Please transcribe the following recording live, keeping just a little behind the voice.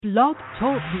Blog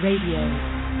Talk Radio.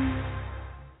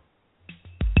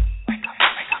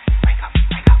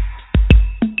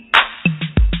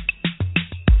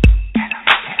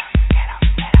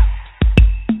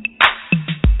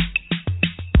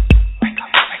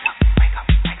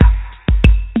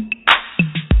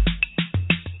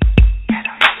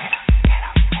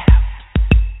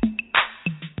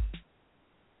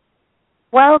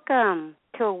 Welcome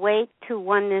to Awake to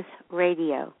Oneness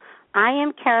Radio. I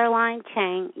am Caroline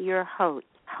Chang, your host.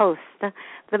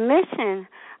 The mission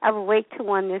of Awake to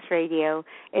Oneness Radio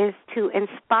is to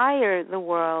inspire the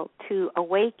world to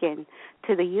awaken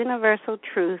to the universal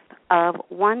truth of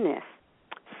oneness.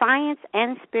 Science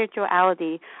and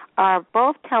spirituality are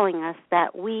both telling us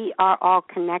that we are all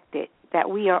connected, that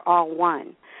we are all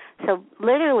one. So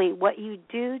literally what you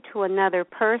do to another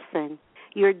person,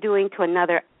 you're doing to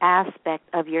another aspect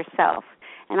of yourself.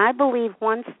 And I believe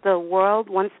once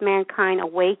mankind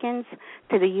awakens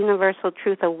to the universal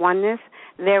truth of oneness,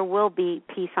 there will be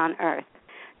peace on earth.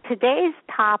 Today's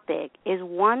topic is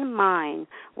One Mind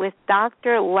with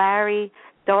Dr. Larry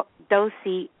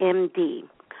Dossey, MD.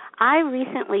 I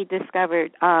recently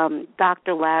discovered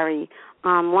Dr. Larry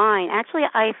online. Actually,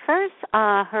 I first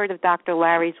heard of Dr.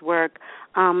 Larry's work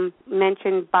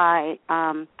mentioned by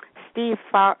Steve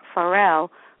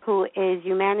Farrell, who is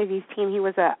Humanities Team. He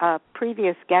was a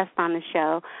previous guest on the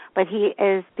show, but he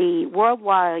is the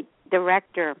worldwide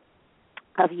director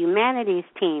of Humanities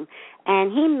Team.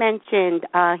 And he mentioned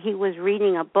he was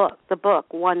reading the book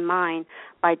One Mind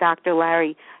by Dr.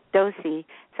 Larry Dossey.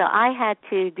 So I had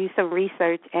to do some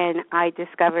research, and I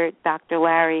discovered Dr.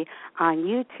 Larry on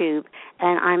YouTube.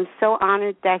 And I'm so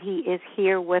honored that he is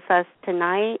here with us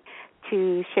tonight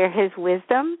to share his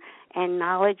wisdom and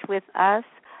knowledge with us.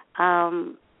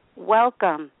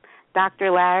 Welcome,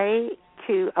 Dr. Larry,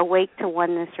 to Awake to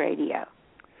Oneness Radio.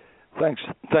 Thanks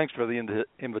for the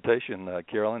invitation,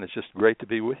 Carolyn. It's just great to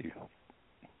be with you.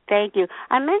 Thank you.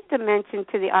 I meant to mention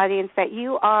to the audience that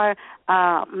you are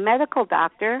a medical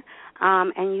doctor,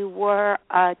 and you were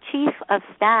chief of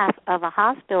staff of a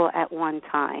hospital at one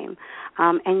time,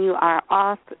 and you are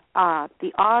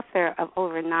the author of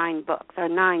over 9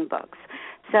 books.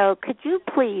 So could you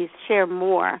please share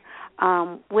more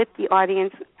with the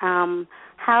audience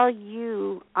how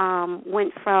you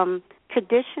went from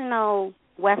traditional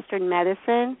Western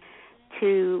medicine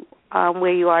to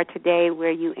where you are today,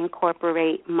 where you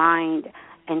incorporate mind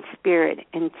and spirit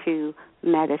into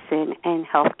medicine and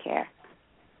healthcare?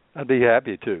 I'd be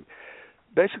happy to.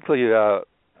 Basically,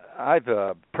 I've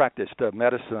practiced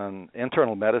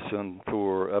internal medicine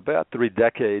for about 3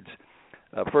 decades.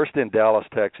 First in Dallas,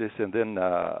 Texas, and then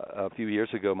a few years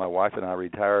ago, my wife and I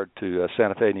retired to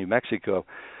Santa Fe, New Mexico.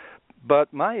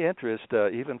 But my interest,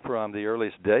 even from the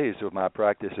earliest days of my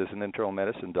practice as an internal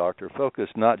medicine doctor,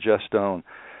 focused not just on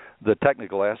the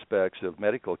technical aspects of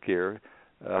medical care,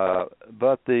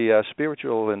 but the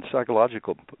spiritual and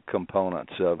psychological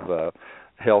components of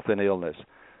health and illness.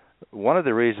 One of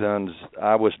the reasons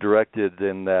I was directed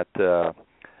in that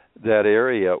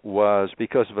area was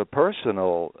because of a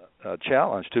personal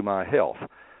challenge to my health.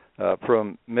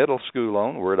 From middle school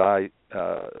onward, I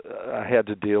had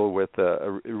to deal with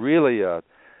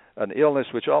an illness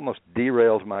which almost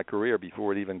derailed my career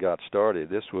before it even got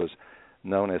started. This was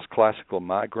known as classical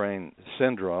migraine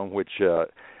syndrome, which,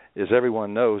 as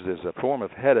everyone knows, is a form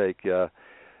of headache.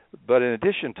 But in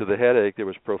addition to the headache, there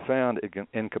was profound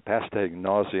incapacitating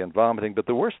nausea and vomiting. But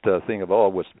the worst thing of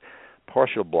all was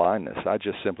partial blindness. I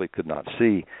just simply could not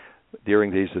see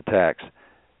during these attacks.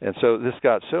 And so this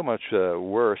got so much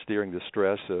worse during the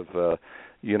stress of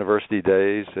university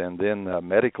days and then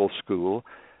medical school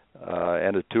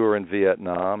and a tour in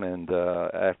Vietnam. And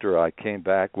after I came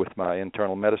back with my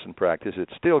internal medicine practice, it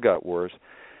still got worse.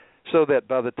 So that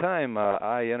by the time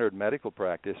I entered medical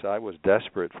practice, I was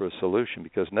desperate for a solution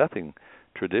because nothing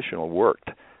traditional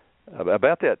worked.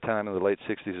 About that time in the late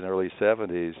 60s and early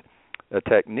 70s, a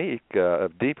technique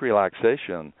of deep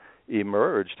relaxation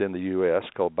emerged in the U.S.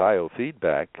 called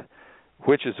biofeedback,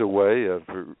 which is a way of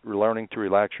learning to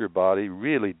relax your body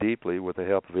really deeply with the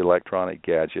help of electronic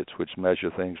gadgets, which measure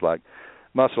things like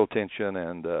muscle tension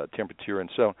and temperature. And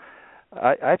so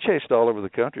I chased all over the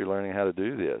country learning how to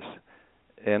do this.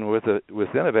 And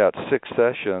within about 6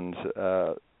 sessions,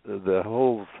 the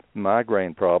whole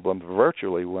migraine problem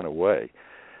virtually went away.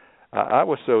 I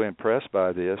was so impressed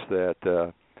by this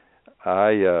that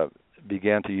I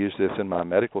began to use this in my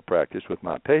medical practice with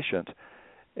my patients,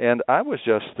 and I was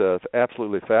just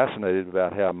absolutely fascinated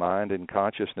about how mind and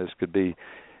consciousness could be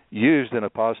used in a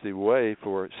positive way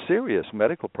for serious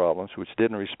medical problems which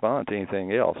didn't respond to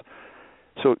anything else.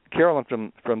 So,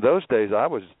 Carolyn, from those days, I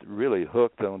was really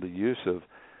hooked on the use of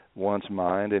one's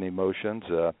mind and emotions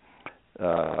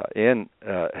in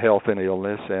health and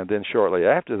illness. And then shortly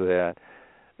after that,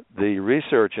 the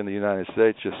research in the United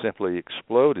States just simply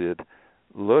exploded,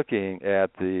 looking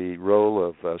at the role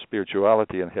of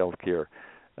spirituality in healthcare.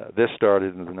 This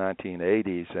started in the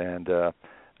 1980s, and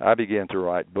I began to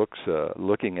write books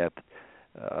looking at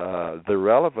the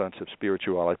relevance of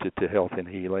spirituality to health and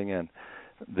healing. And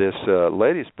this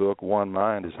latest book, One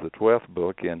Mind, is the 12th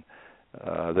book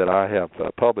that I have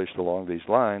published along these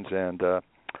lines. And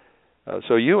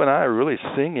so you and I are really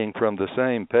singing from the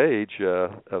same page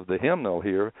of the hymnal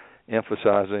here,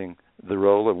 emphasizing the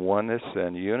role of oneness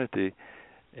and unity,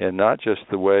 and not just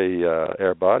the way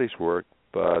our bodies work,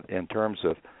 but in terms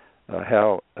of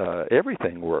how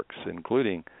everything works,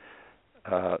 including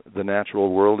the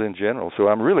natural world in general. So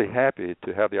I'm really happy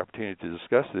to have the opportunity to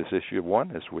discuss this issue of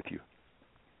oneness with you.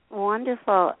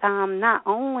 Wonderful. Not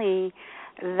only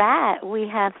that, we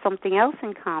have something else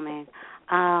in common.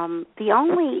 I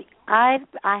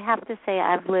have to say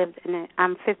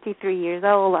I'm 53 years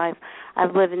old.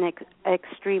 I've lived an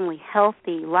extremely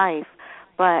healthy life,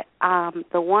 but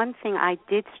the one thing I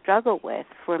did struggle with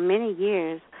for many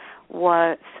years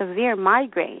was severe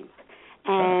migraines.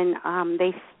 And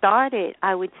they started,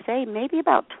 I would say, maybe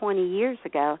about 20 years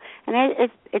ago. And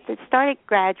it started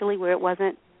gradually where it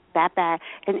wasn't that bad.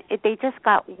 And they just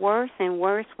got worse and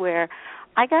worse, where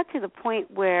I got to the point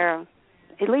where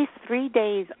at least 3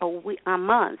 days a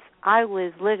month, I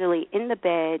was literally in the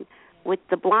bed with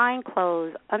the blind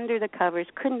closed, under the covers,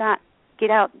 could not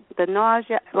get out. The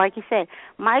nausea, like you said,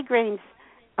 migraines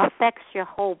affects your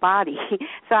whole body.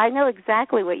 So I know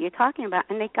exactly what you're talking about.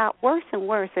 And they got worse and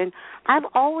worse. And I've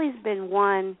always been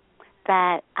one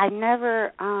that I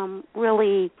never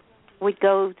really would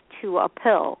go to a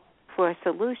pill for a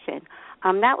solution.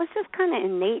 That was just kind of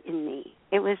innate in me.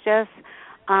 It was just,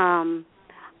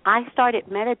 I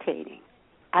started meditating.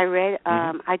 I read,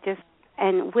 and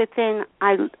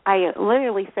I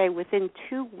literally say within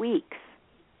 2 weeks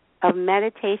of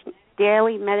meditation,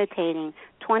 daily meditating,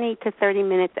 20 to 30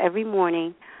 minutes every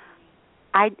morning,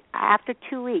 after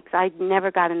 2 weeks, I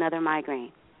never got another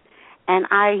migraine. And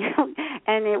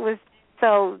and it was,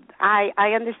 so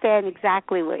I understand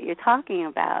exactly what you're talking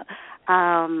about.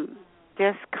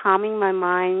 Just calming my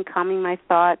mind, calming my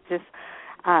thoughts, just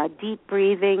deep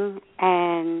breathing,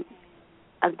 and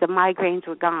the migraines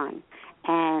were gone.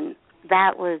 And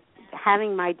that was,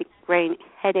 having migraine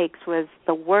headaches was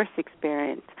the worst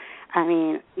experience. I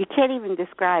mean, you can't even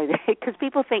describe it, because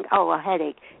people think, oh, a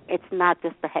headache. It's not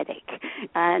just a headache.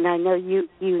 And I know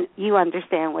you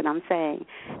understand what I'm saying.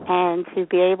 And to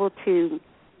be able to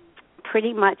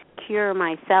pretty much cure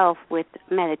myself with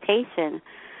meditation,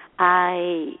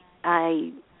 I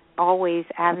always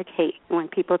advocate, when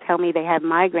people tell me they have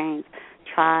migraines,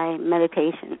 try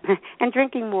meditation and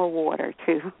drinking more water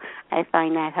too. I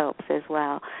find that helps as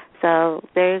well. So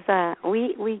there's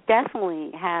we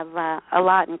definitely have a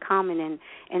lot in common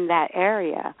in that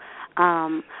area.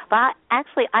 But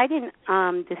I didn't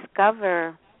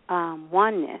discover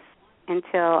oneness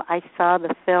until I saw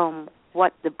the film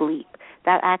What the Bleep.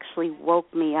 That actually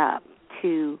woke me up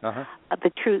to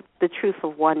the truth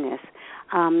of oneness.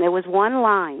 There was one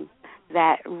line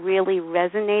that really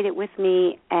resonated with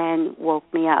me and woke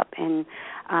me up. And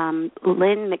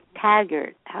Lynn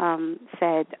McTaggart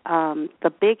said, the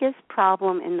biggest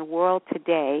problem in the world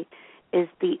today is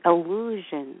the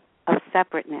illusion of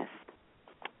separateness.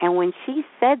 And when she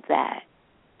said that,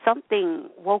 something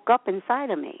woke up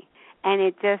inside of me. And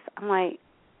it just, I'm like,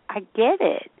 I get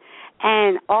it.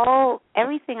 And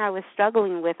everything I was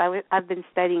struggling with, I've been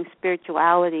studying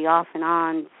spirituality off and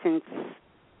on since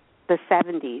the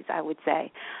 70s, I would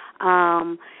say.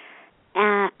 And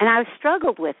I've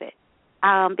struggled with it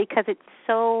because it's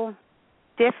so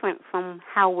different from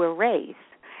how we're raised.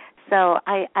 So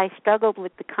I struggled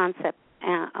with the concept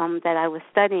that I was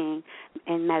studying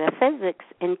in metaphysics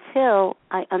until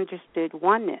I understood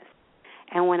oneness.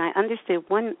 And when I understood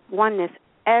oneness,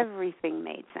 everything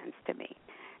made sense to me.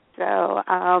 So,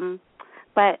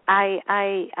 but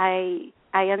I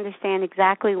understand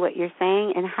exactly what you're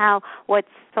saying, and how what's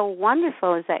so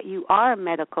wonderful is that you are a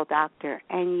medical doctor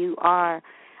and you are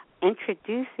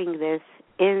introducing this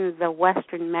in the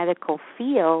Western medical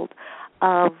field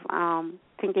of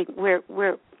thinking we're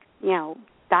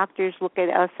doctors look at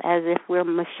us as if we're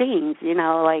machines,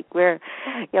 like we're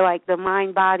like the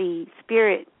mind body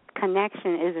spirit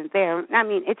connection isn't there. I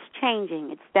mean, it's changing.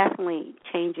 It's definitely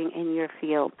changing in your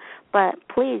field. But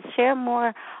please share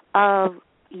more of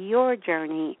your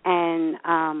journey and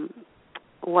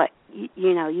what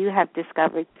you have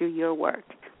discovered through your work.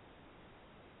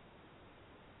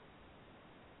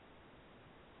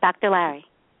 Dr. Larry.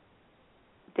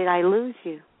 did I lose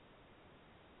you?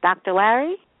 Dr.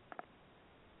 Larry?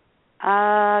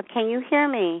 Can you hear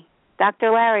me?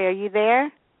 Dr. Larry, are you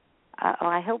there?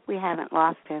 I hope we haven't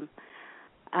lost him.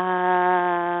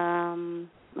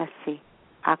 Let's see.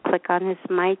 I'll click on his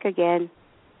mic again.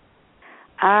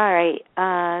 All right.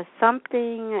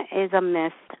 Something is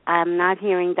amiss. I'm not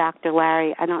hearing Dr.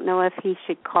 Larry. I don't know if he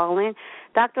should call in.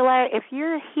 Dr. Larry, if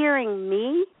you're hearing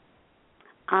me,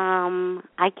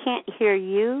 I can't hear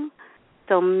you,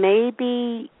 so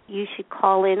maybe you should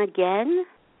call in again.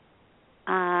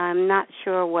 I'm not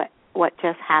sure what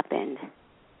just happened.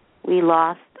 We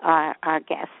lost our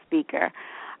guest speaker.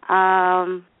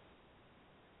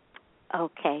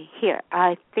 Okay,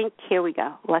 here we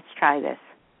go. Let's try this.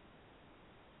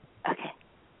 Okay.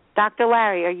 Dr.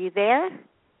 Larry, are you there?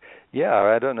 Yeah,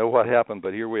 I don't know what happened,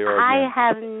 but here we are again. I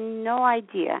have no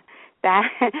idea. That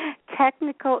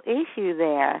technical issue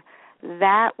there,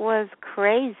 that was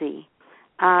crazy.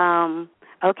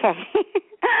 Okay.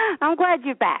 I'm glad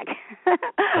you're back.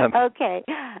 Okay.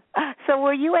 So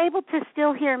were you able to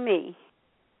still hear me?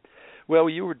 Well,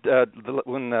 you were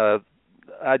when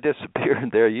I disappeared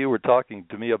there, you were talking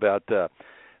to me about the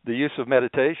use of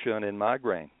meditation in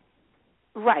migraine.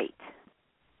 Right.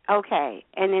 Okay.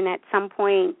 And then at some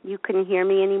point you couldn't hear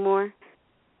me anymore?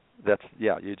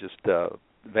 You just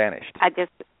vanished.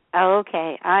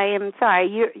 Okay. I am sorry.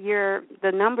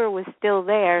 The number was still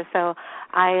there, so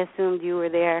I assumed you were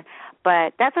there.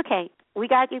 But that's okay. We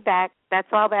got you back. That's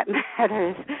all that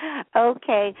matters.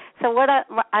 Okay. So what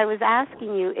I was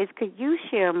asking you is, could you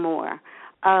share more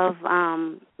of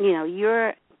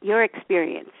your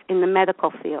experience in the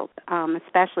medical field,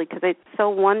 especially because it's so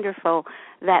wonderful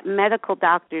that medical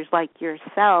doctors like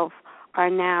yourself are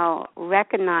now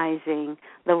recognizing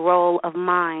the role of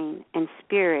mind and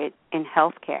spirit in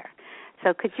healthcare.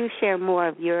 So could you share more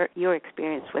of your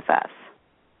experience with us?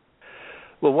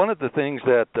 Well, one of the things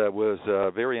that was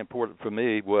very important for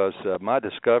me was my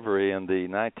discovery in the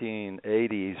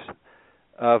 1980s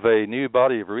of a new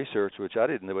body of research which I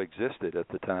didn't know existed at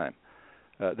the time.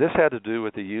 This had to do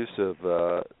with the use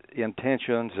of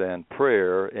intentions and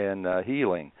prayer in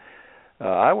healing.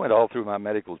 I went all through my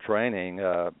medical training,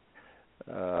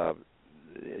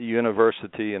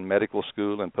 university and medical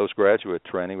school and postgraduate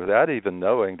training without even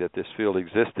knowing that this field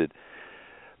existed.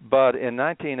 But in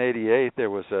 1988, there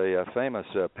was a famous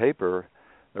paper,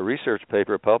 a research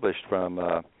paper published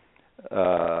from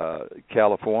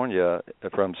California,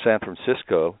 from San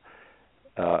Francisco,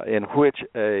 in which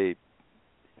a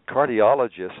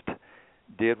cardiologist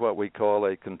did what we call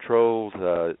a controlled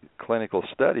clinical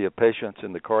study of patients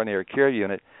in the coronary care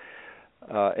unit,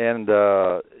 and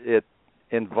it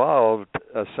involved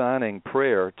assigning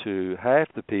prayer to half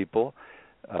the people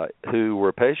who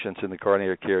were patients in the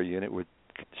coronary care unit with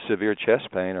severe chest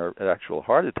pain or actual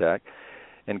heart attack,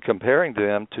 and comparing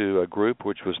them to a group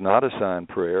which was not assigned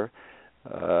prayer,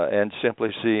 and simply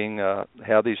seeing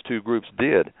how these two groups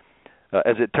did.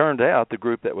 As it turned out, the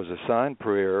group that was assigned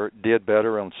prayer did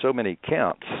better on so many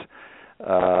counts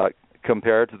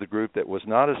compared to the group that was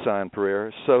not assigned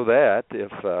prayer, so that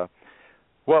if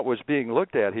what was being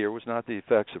looked at here was not the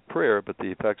effects of prayer, but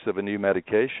the effects of a new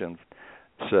medication,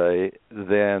 say,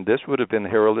 then this would have been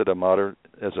heralded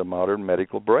as a modern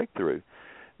medical breakthrough.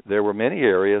 There were many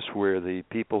areas where the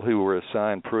people who were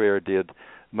assigned prayer did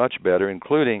much better,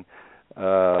 including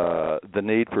the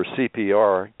need for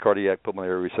CPR, cardiac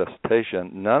pulmonary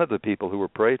resuscitation. None of the people who were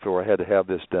prayed for had to have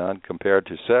this done, compared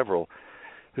to several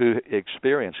who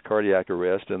experienced cardiac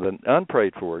arrest in the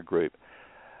unprayed for group.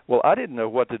 Well, I didn't know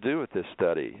what to do with this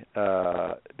study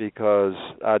because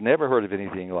I'd never heard of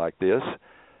anything like this.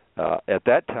 At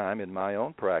that time, in my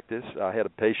own practice, I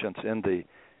had patients in the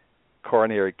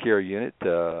coronary care unit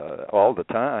all the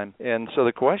time. And so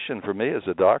the question for me as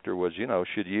a doctor was,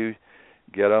 should you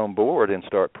get on board and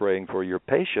start praying for your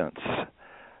patients?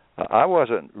 I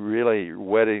wasn't really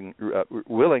willing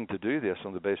to do this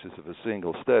on the basis of a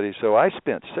single study, so I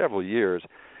spent several years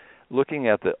looking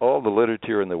at all the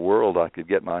literature in the world I could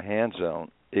get my hands on,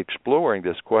 exploring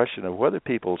this question of whether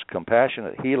people's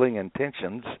compassionate healing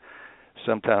intentions,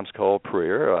 sometimes called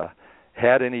prayer,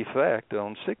 had any effect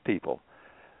on sick people.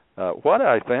 What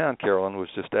I found, Carolyn, was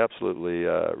just absolutely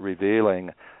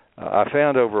revealing. I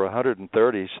found over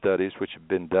 130 studies which have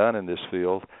been done in this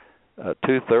field.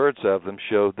 Two-thirds of them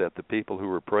showed that the people who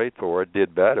were prayed for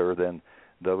did better than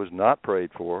those not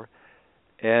prayed for.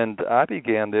 And I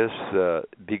began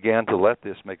to let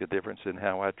this make a difference in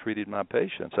how I treated my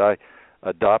patients. I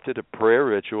adopted a prayer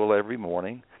ritual every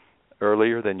morning,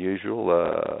 earlier than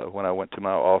usual, when I went to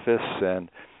my office, and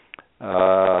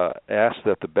asked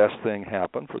that the best thing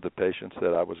happen for the patients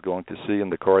that I was going to see in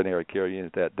the coronary care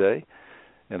unit that day.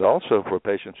 and also for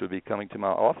patients who would be coming to my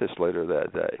office later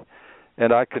that day.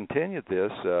 And I continued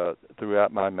this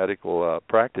throughout my medical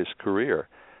practice career.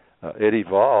 It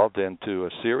evolved into a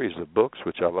series of books,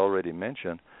 which I've already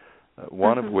mentioned,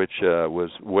 one of which was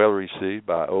well received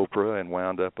by Oprah and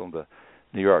wound up on the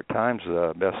New York Times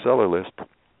bestseller list,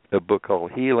 a book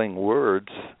called Healing Words,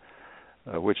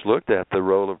 which looked at the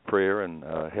role of prayer and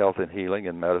health and healing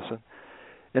in medicine.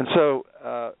 And so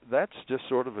that's just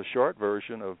sort of a short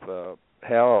version of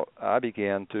how I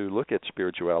began to look at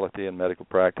spirituality in medical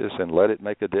practice and let it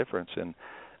make a difference in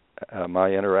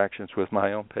my interactions with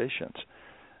my own patients.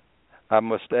 I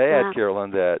must add,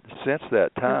 Carolyn, that since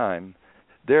that time,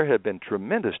 there have been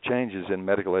tremendous changes in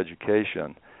medical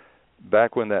education.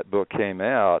 Back when that book came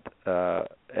out of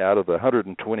the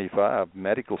 125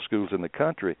 medical schools in the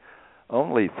country,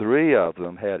 only 3 of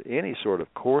them had any sort of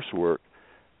coursework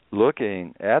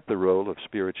looking at the role of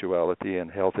spirituality in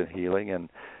health and healing.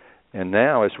 And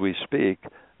now, as we speak,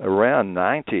 around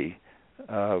 90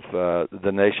 of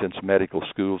the nation's medical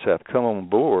schools have come on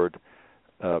board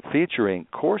featuring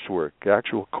coursework,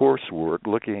 actual coursework,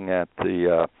 looking at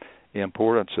the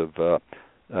importance of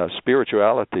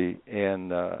spirituality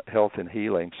in health and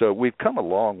healing. So we've come a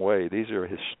long way. These are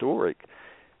historic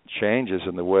changes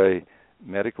in the way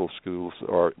medical schools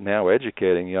are now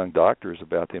educating young doctors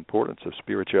about the importance of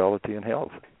spirituality and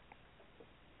health.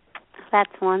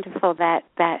 That's wonderful that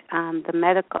the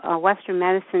medical Western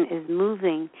medicine is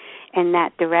moving in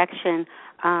that direction.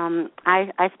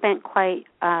 I spent quite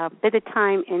a bit of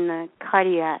time in the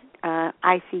cardiac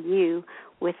ICU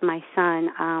with my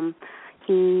son.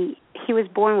 He was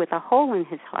born with a hole in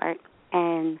his heart,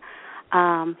 and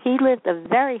he lived a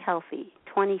very healthy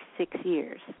 26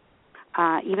 years.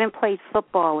 Even played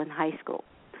football in high school.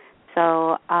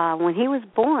 So when he was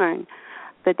born,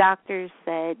 the doctors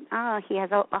said, he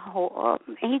has a hole.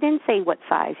 He didn't say what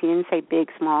size. He didn't say big,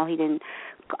 small. He didn't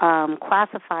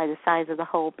classify the size of the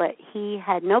hole, but he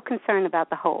had no concern about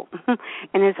the hole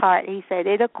in his heart. He said,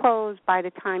 it'll close by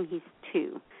the time he's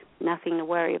 2. Nothing to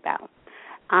worry about.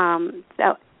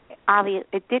 So obviously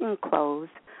it didn't close.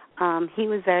 He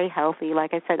was very healthy.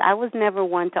 Like I said, I was never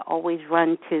one to always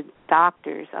run to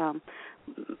doctors.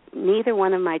 Neither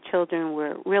one of my children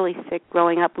were really sick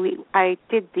growing up. I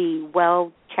did the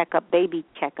baby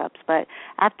checkups, but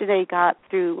after they got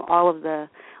through all of the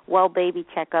baby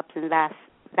checkups and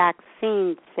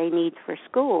vaccines they need for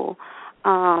school,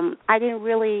 I didn't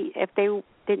really, if they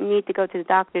didn't need to go to the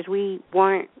doctors, we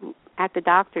weren't at the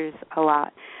doctors a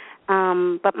lot.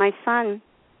 But my son,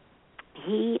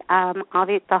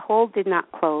 obviously the hole did not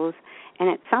close, and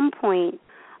at some point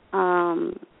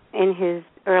in his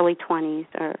early 20s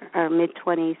or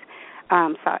mid-20s,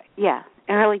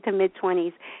 early to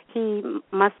mid-20s, he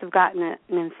must have gotten an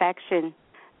infection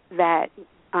that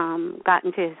got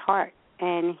into his heart,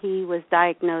 and he was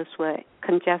diagnosed with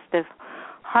congestive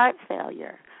heart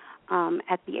failure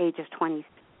at the age of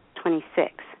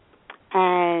 26.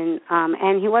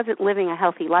 And he wasn't living a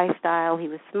healthy lifestyle. He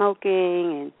was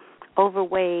smoking and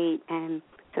overweight, and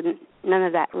so none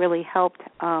of that really helped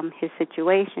his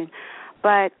situation.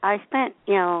 But I spent,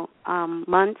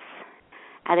 months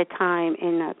at a time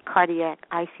in the cardiac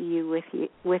ICU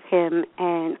with him,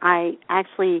 and I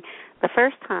actually, the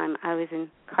first time I was in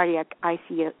cardiac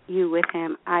ICU with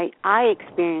him,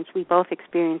 we both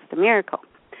experienced a miracle.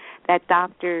 That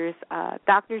doctors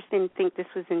didn't think this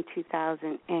was in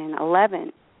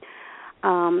 2011.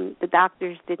 The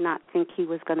doctors did not think he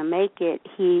was going to make it.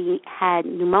 He had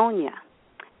pneumonia,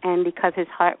 and because his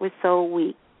heart was so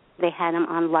weak, they had him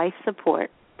on life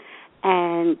support,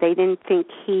 and they didn't think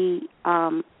he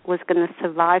was going to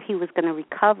survive. He was going to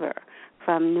recover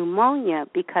from pneumonia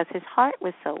because his heart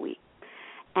was so weak.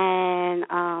 And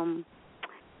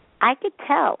I could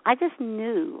tell. I just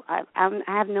knew. I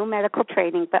have no medical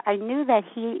training, but I knew that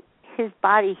his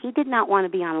body, he did not want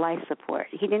to be on life support.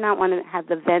 He did not want to have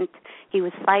the vent. He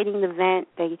was fighting the vent.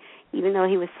 Even though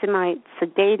he was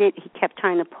semi-sedated, he kept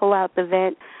trying to pull out the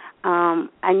vent.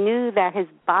 I knew that his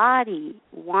body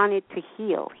wanted to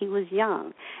heal. He was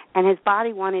young, and his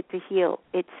body wanted to heal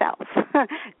itself,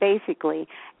 basically.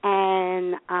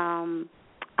 And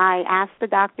I asked the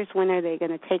doctors when are they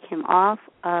going to take him off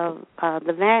of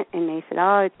the vent, and they said,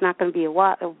 it's not going to be a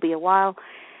while. It'll be a while.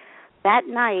 That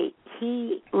night,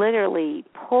 he literally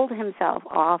pulled himself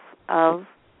off of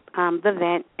the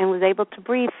vent and was able to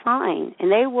breathe fine,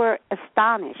 and they were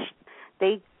astonished.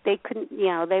 They couldn't,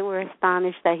 they were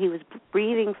astonished that he was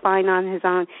breathing fine on his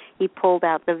own. He pulled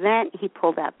out the vent, he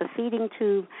pulled out the feeding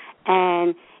tube,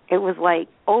 and it was like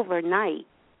overnight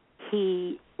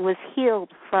he was healed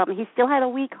from, he still had a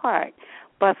weak heart,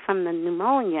 but from the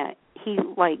pneumonia, he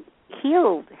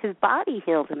healed. His body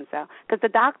healed himself because the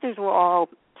doctors were all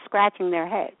scratching their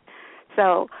heads.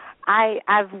 So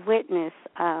I've witnessed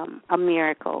a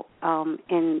miracle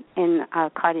in a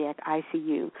cardiac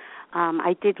ICU.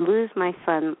 I did lose my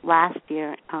son last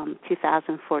year,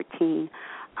 2014.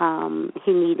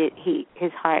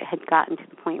 His heart had gotten to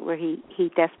the point where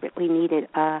he desperately needed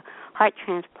a heart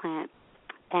transplant,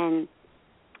 and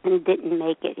didn't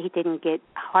make it. He didn't get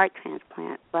a heart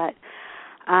transplant, but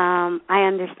I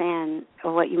understand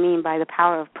what you mean by the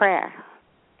power of prayer.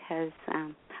 Because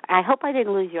I hope I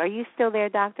didn't lose you. Are you still there,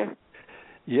 Doctor?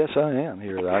 Yes, I am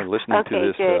here. I'm listening to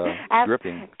this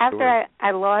dripping After story.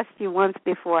 I lost you once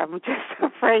before, I'm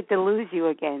just afraid to lose you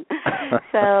again.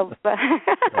 So, but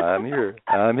I'm here.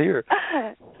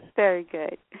 Very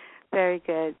good. Very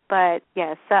good. But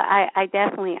yes, so I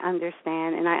definitely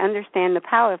understand, and I understand the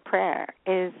power of prayer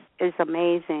is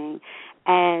amazing,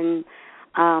 and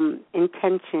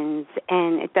intentions,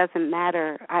 and it doesn't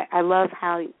matter. I love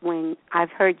how when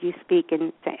I've heard you speak,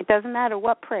 and it doesn't matter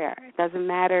what prayer, it doesn't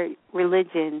matter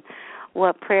religion,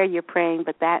 what prayer you're praying,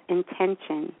 but that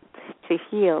intention to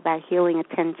heal, that healing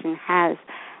intention has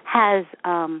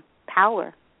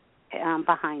power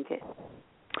behind it.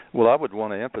 Well, I would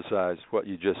want to emphasize what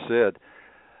you just said.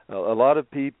 A lot of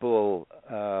people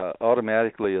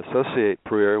automatically associate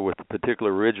prayer with a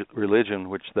particular religion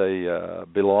which they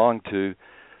belong to,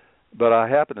 but I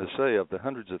happen to say of the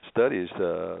hundreds of studies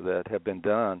that have been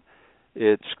done,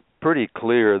 it's pretty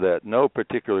clear that no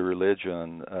particular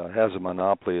religion has a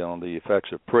monopoly on the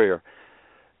effects of prayer.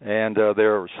 And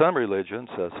there are some religions,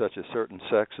 such as certain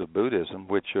sects of Buddhism,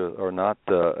 which are not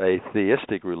a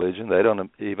theistic religion. They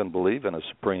don't even believe in a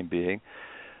supreme being.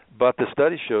 But the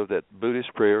studies show that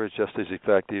Buddhist prayer is just as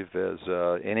effective as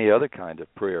any other kind of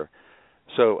prayer.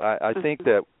 So I think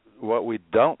that what we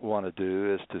don't want to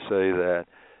do is to say that,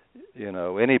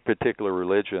 any particular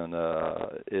religion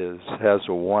has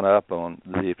a one-up on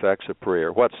the effects of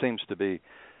prayer. What seems to be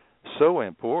so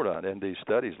important in these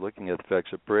studies looking at the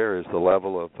effects of prayer is the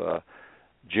level of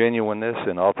genuineness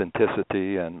and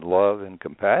authenticity and love and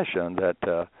compassion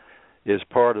that is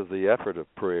part of the effort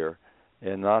of prayer,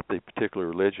 and not the particular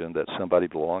religion that somebody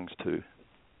belongs to.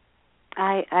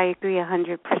 I agree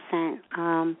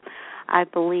 100%. I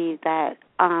believe that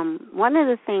one of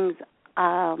the things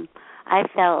I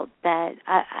felt that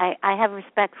I have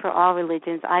respect for all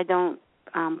religions. I don't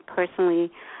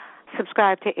personally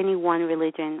subscribe to any one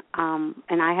religion,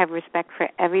 and I have respect for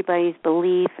everybody's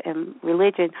belief and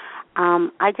religion.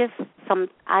 I just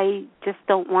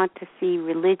don't want to see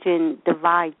religion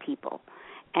divide people.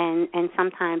 And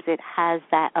sometimes it has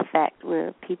that effect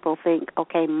where people think,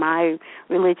 okay, my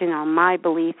religion or my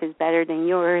belief is better than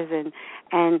yours,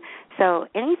 and so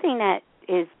anything that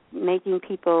is making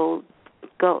people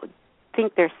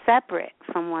think they're separate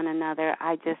from one another,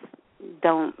 I just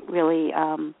don't really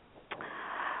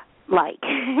like.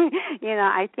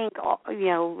 I think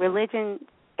religion,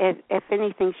 if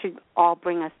anything, should all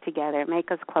bring us together,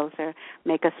 make us closer,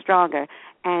 make us stronger,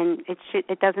 and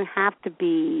it doesn't have to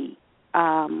be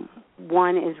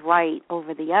one is right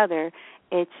over the other.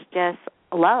 It's just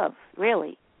love,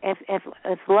 really.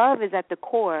 If love is at the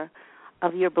core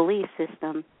of your belief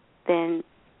system, then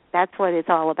that's what it's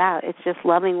all about. It's just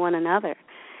loving one another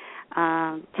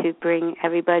to bring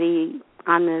everybody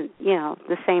on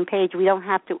the same page. We don't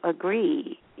have to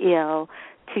agree, to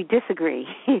disagree.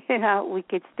 We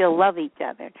could still love each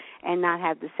other and not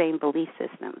have the same belief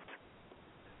systems.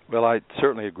 Well, I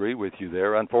certainly agree with you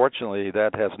there. Unfortunately,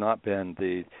 that has not been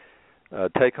the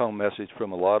take-home message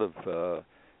from a lot of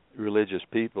religious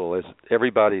people. As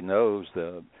everybody knows,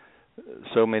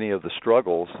 so many of the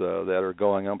struggles that are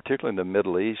going on, particularly in the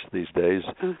Middle East these days,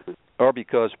 are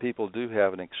because people do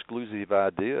have an exclusive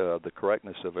idea of the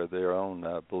correctness of their own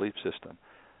belief system.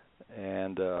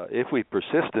 And if we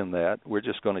persist in that, we're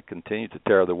just going to continue to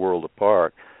tear the world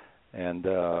apart. And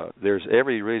there's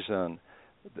every reason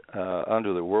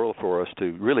under the world for us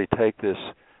to really take this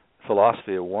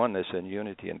philosophy of oneness and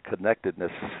unity and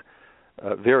connectedness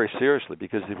very seriously,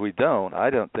 because if we don't, I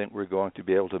don't think we're going to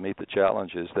be able to meet the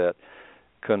challenges that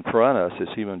confront us as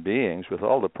human beings with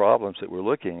all the problems that we're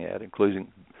looking at, including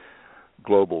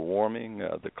global warming,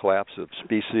 the collapse of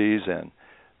species, and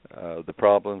the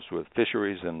problems with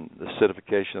fisheries and the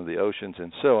acidification of the oceans,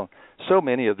 and so on. So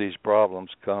many of these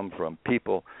problems come from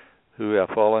people who have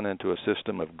fallen into a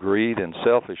system of greed and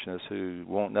selfishness, who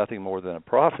want nothing more than a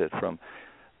profit from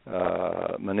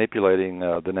manipulating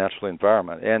the natural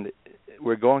environment. And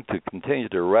we're going to continue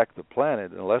to wreck the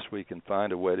planet unless we can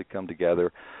find a way to come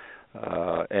together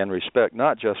and respect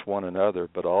not just one another,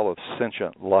 but all of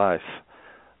sentient life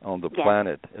on the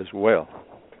planet as well.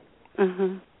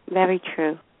 Very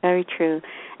true. Very true.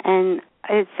 And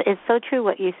it's so true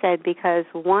what you said, because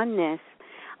oneness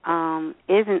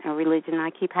isn't a religion. I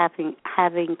keep having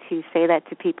to say that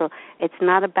to people. It's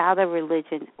not about a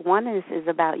religion. Oneness is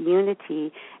about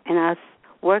unity and us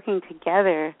working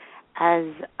together as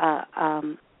a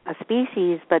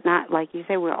species, but not, like you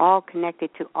say, we're all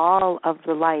connected to all of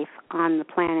the life on the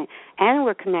planet, and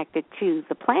we're connected to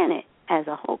the planet as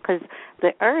a whole, because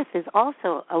the earth is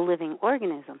also a living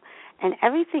organism, and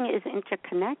everything is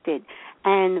interconnected.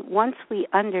 And once we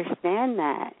understand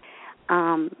that,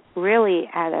 really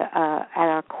at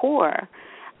our core,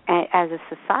 as a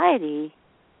society,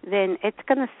 then it's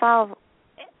going to solve.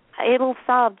 It'll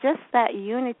solve just that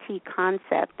unity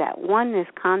concept, that oneness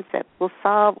concept will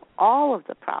solve all of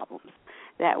the problems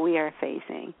that we are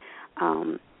facing,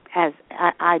 as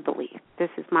I believe. This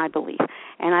is my belief.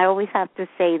 And I always have to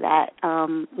say that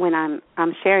when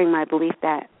I'm sharing my belief,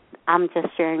 that I'm just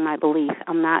sharing my belief.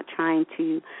 I'm not trying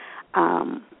to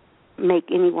make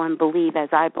anyone believe as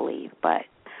I believe, but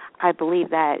I believe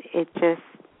that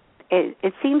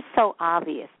it seems so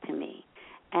obvious to me.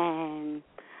 And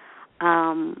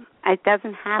it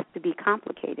doesn't have to be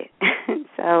complicated.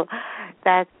 So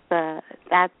that's the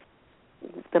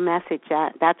message.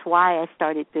 That's why I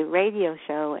started the radio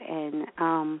show,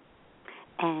 and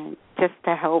just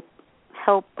to help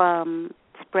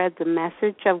spread the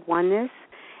message of oneness,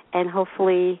 and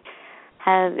hopefully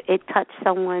have it touch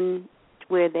someone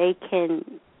where they can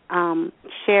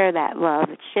share that love.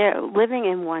 Living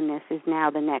in oneness is now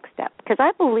the next step, because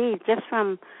I believe, just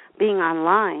from being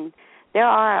online, there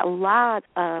are a lot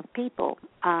of people,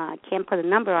 I can't put a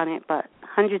number on it, but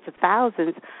hundreds of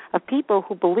thousands of people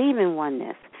who believe in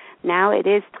oneness. Now it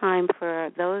is time for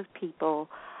those people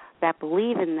that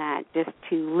believe in that just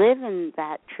to live in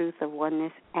that truth of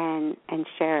oneness and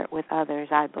share it with others,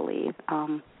 I believe.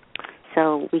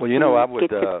 So we I would,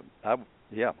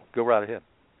 go right ahead.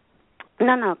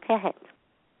 No, go ahead.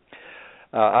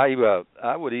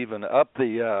 I would even up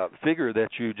the figure that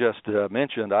you just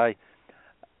mentioned.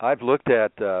 I've looked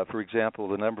at, for example,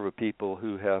 the number of people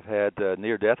who have had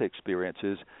near-death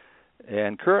experiences,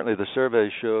 and currently the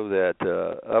surveys show that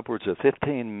upwards of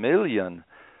 15 million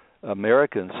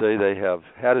Americans say they have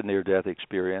had a near-death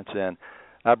experience. And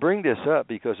I bring this up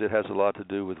because it has a lot to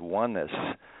do with oneness.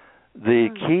 The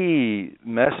key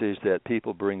message that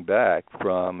people bring back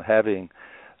from having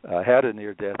had a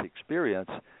near-death experience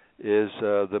is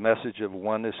the message of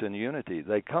oneness and unity.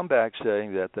 They come back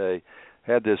saying that they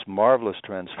had this marvelous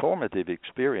transformative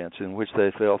experience in which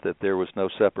they felt that there was no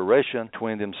separation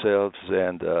between themselves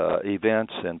and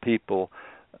events and people,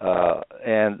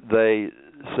 and they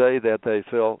say that they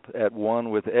felt at one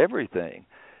with everything.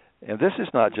 And this is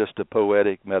not just a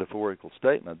poetic, metaphorical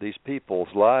statement. These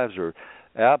people's lives are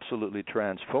absolutely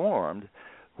transformed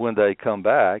when they come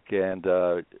back and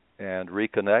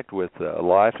reconnect with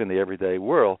life in the everyday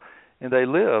world. And they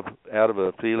live out of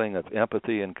a feeling of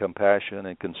empathy and compassion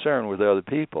and concern with other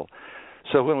people.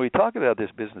 So when we talk about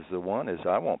this business of oneness,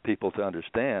 I want people to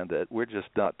understand that we're just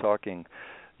not talking,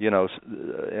 in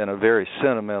a very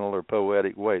sentimental or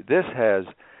poetic way. This has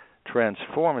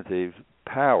transformative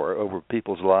power over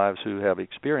people's lives who have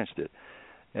experienced it.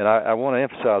 And I want to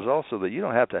emphasize also that you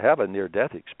don't have to have a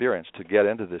near-death experience to get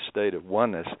into this state of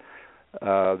oneness.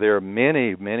 There are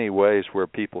many, many ways where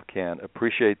people can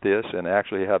appreciate this and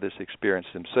actually have this experience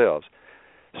themselves.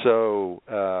 So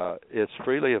it's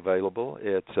freely available.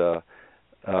 It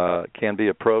can be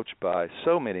approached by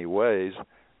so many ways.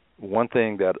 One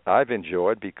thing that I've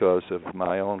enjoyed because of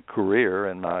my own career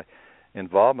and my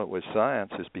involvement with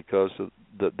science is because of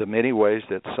the many ways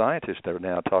that scientists are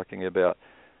now talking about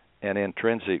an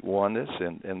intrinsic oneness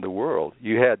in the world.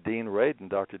 You had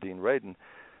Dr. Dean Radin,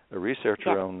 a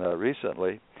researcher on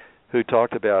recently, who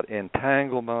talked about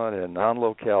entanglement and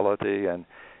non-locality, and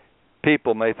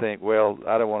people may think, well,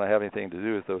 I don't want to have anything to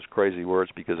do with those crazy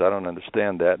words because I don't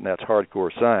understand that, and that's hardcore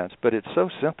science, but it's so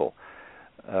simple.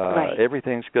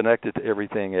 Everything's connected to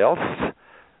everything else.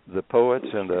 The poets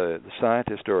and the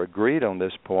scientists are agreed on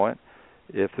this point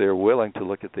if they're willing to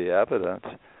look at the evidence.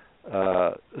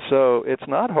 So it's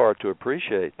not hard to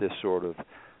appreciate this sort of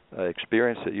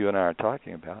experience that you and I are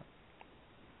talking about.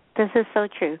 This is so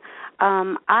true.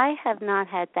 I have not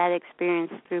had that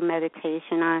experience through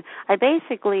meditation. I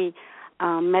basically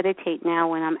meditate now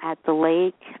when I'm at the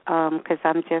lake because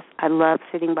I love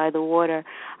sitting by the water.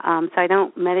 So I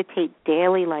don't meditate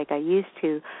daily like I used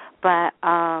to, but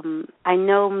I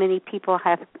know many people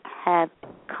have had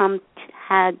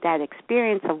that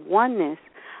experience of oneness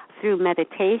through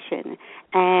meditation.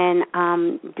 And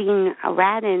Dean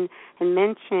Radin had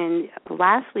mentioned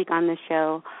last week on the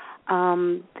show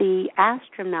the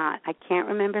astronaut, I can't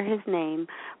remember his name,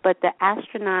 but the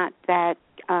astronaut that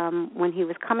when he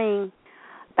was coming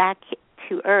back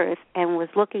to Earth and was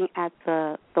looking at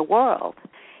the world.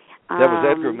 That was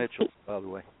Edgar Mitchell, by the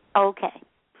way. Okay.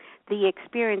 The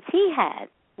experience he had,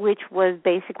 which was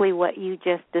basically what you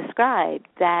just described,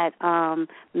 that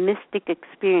mystic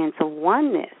experience of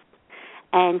oneness,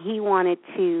 and he wanted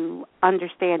to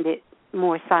understand it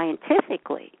more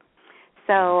scientifically.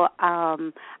 So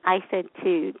I said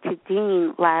to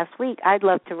Dean last week, I'd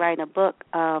love to write a book,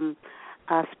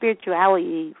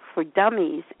 Spirituality for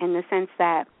Dummies, in the sense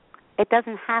that it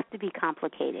doesn't have to be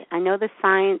complicated. I know the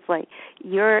science, like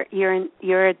you're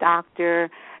a doctor,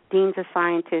 Dean's a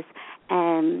scientist,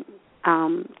 and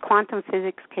quantum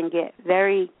physics can get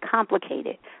very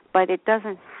complicated, but it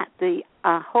doesn't have, the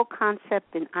whole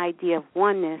concept and idea of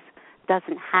oneness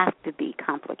doesn't have to be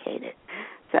complicated.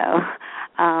 So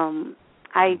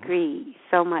I agree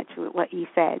so much with what you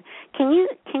said. Can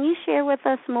you share with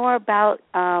us more about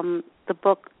the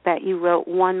book that you wrote,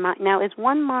 One Mind? Now, is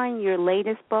One Mind your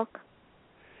latest book?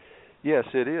 Yes,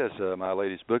 it is my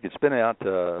latest book. It's been out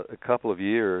a couple of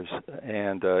years,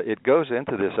 and it goes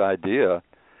into this idea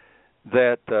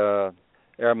that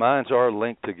our minds are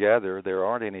linked together. There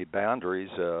aren't any boundaries.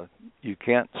 You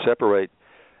can't separate,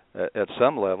 at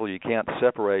some level, you can't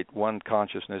separate one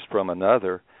consciousness from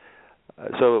another.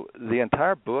 So the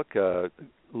entire book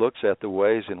looks at the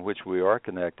ways in which we are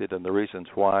connected and the reasons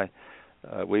why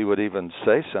we would even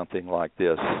say something like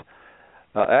this.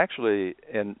 Actually,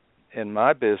 in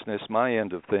my business, my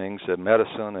end of things,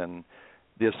 medicine and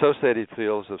the associated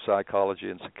fields of psychology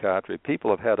and psychiatry,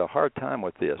 people have had a hard time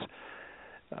with this.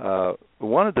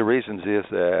 One of the reasons is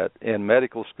that in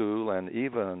medical school and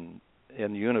even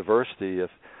in university,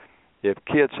 if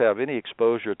kids have any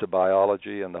exposure to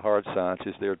biology and the hard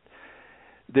sciences,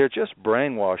 they're just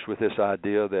brainwashed with this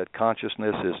idea that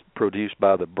consciousness is produced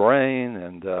by the brain,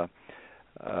 and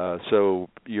so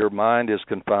your mind is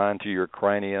confined to your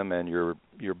cranium and your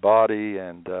body,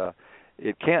 and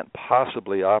it can't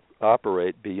possibly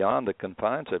operate beyond the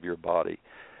confines of your body.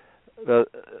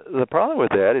 The problem with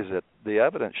that is that the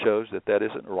evidence shows that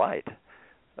isn't right.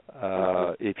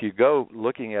 If you go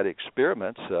looking at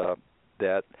experiments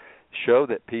that show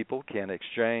that people can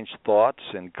exchange thoughts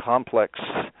and complex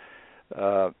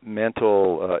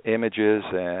mental images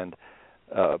and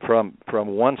from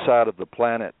one side of the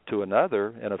planet to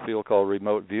another in a field called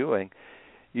remote viewing,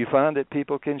 you find that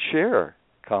people can share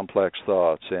complex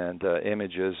thoughts and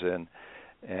images and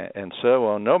so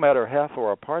on, no matter how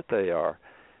far apart they are.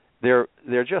 There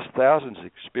are just thousands of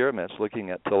experiments looking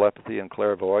at telepathy and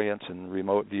clairvoyance and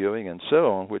remote viewing and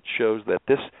so on, which shows that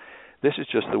this is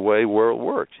just the way the world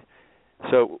works.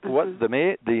 So what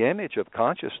the image of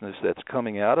consciousness that's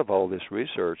coming out of all this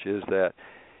research is that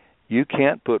you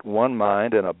can't put one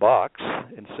mind in a box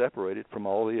and separate it from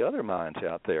all the other minds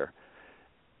out there.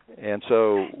 And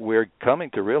so we're coming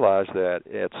to realize that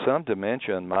at some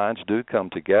dimension, minds do come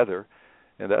together,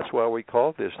 and that's why we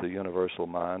call this the universal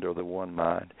mind or the one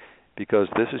mind, because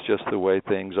this is just the way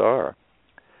things are.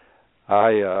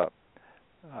 I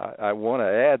want to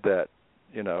add that,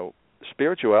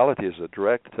 spirituality is a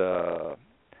direct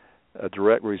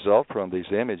result from these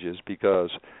images,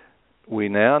 because we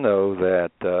now know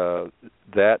that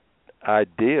that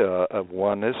idea of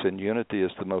oneness and unity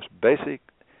is the most basic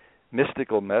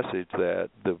mystical message that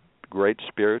the great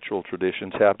spiritual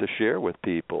traditions have to share with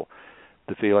people,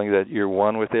 the feeling that you're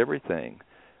one with everything.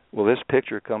 Well, this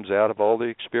picture comes out of all the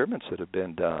experiments that have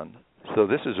been done. So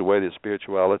this is a way that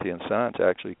spirituality and science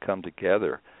actually come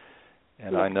together.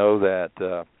 And I know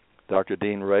that Dr.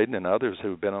 Dean Radin and others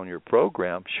who've been on your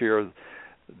program share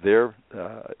their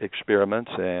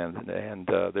experiments and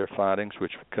their findings,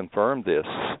 which confirm this.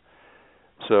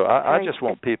 So I just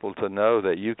want people to know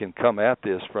that you can come at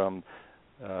this from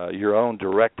your own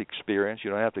direct experience.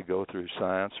 You don't have to go through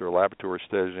science or laboratory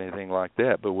studies or anything like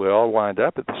that, but we all wind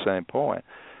up at the same point,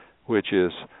 which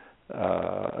is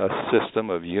a system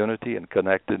of unity and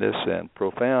connectedness and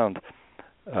profound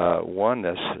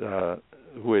oneness,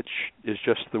 which is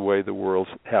just the way the world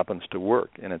happens to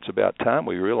work. And it's about time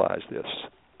we realize this.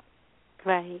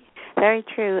 Right. Very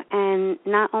true. And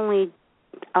not only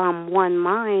one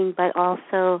mind, but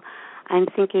also I'm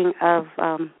thinking of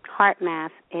heart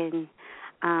math, and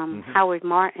Howard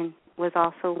Martin was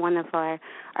also one of our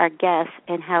guests,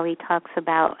 and how he talks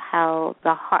about how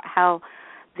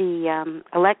the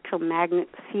electromagnetic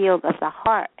field of the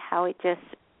heart, how it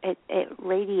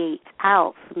radiates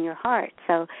out from your heart.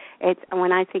 So it's,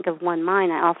 when I think of one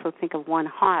mind, I also think of one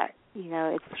heart.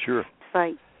 It's sure. It's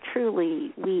like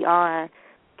truly we are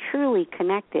truly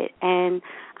connected. And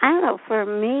I don't know, for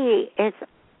me,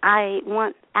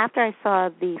 after I saw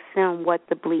the film What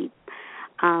the Bleep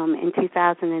in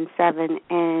 2007,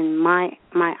 and my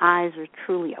eyes were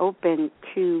truly open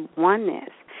to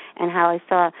oneness, and how I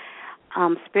saw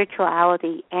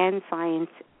spirituality and science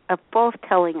are both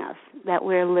telling us that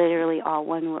we're literally all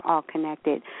one, we're all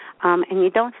connected. And you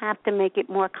don't have to make it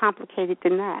more complicated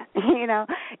than that.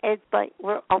 But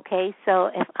we're okay. So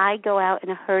if I go out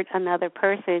and hurt another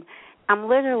person, I'm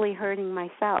literally hurting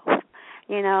myself.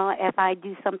 If I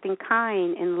do something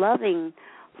kind and loving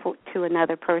to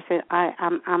another person,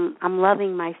 I'm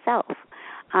loving myself.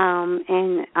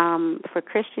 For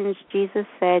Christians, Jesus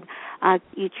said,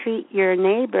 you treat your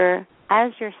neighbor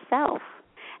as yourself.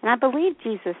 And I believe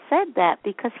Jesus said that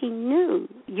because he knew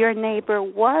your neighbor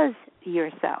was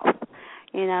yourself.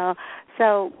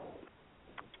 So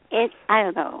I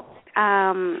don't know.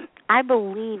 I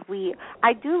believe, and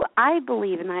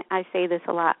I say this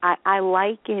a lot, I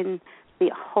liken the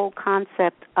whole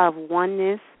concept of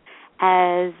oneness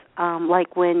as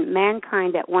like when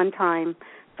mankind at one time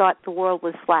thought the world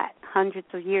was flat hundreds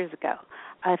of years ago.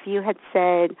 If you had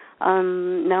said,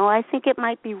 no, I think it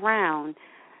might be round,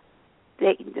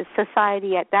 the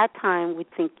society at that time would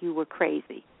think you were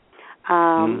crazy.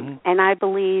 And I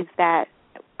believe that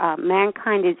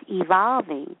mankind is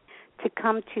evolving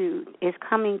is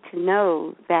coming to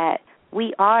know that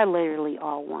we are literally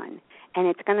all one. And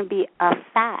it's going to be a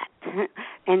fact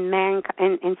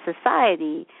in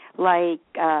society, like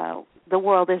the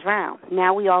world is round.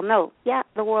 Now we all know,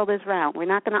 the world is round. We're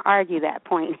not going to argue that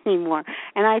point anymore.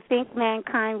 And I think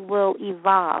mankind will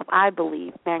evolve. I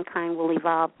believe mankind will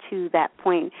evolve to that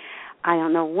point. I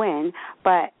don't know when,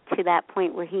 but to that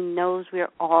point where he knows we're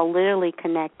all literally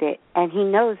connected, and he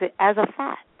knows it as a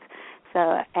fact.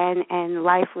 So, and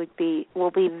life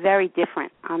will be very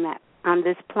different on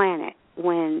this planet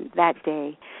when that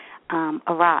day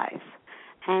arrives.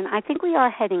 And I think we are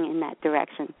heading in that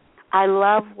direction. I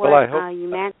love what you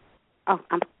meant. Go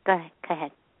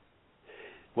ahead.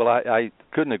 Well, I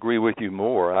couldn't agree with you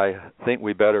more. I think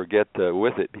we better get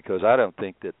with it, because I don't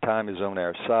think that time is on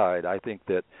our side. I think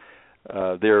that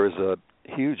there is a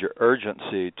huge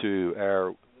urgency to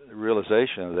our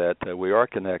realization that we are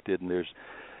connected, and there's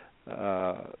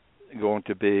going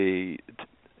to be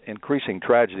increasing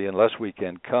tragedy unless we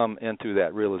can come into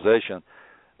that realization.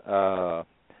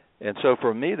 And so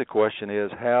for me, the question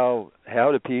is, how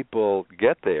do people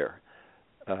get there?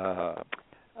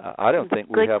 I don't think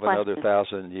we have another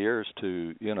 1,000 years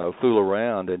to, fool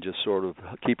around and just sort of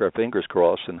keep our fingers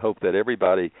crossed and hope that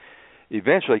everybody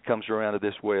eventually comes around to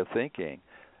this way of thinking.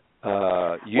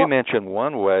 You mentioned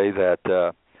one way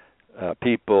that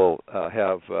people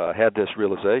have had this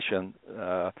realization.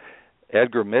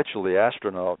 Edgar Mitchell, the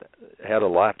astronaut, had a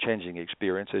life-changing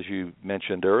experience, as you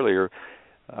mentioned earlier.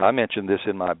 I mentioned this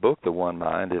in my book, The One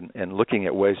Mind, and looking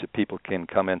at ways that people can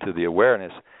come into the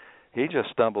awareness. He just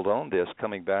stumbled on this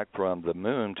coming back from the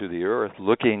moon to the Earth,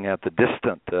 looking at the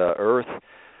distant Earth,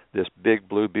 this big,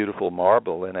 blue, beautiful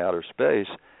marble in outer space,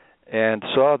 and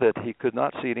saw that he could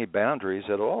not see any boundaries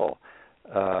at all.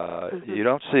 You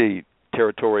don't see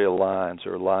territorial lines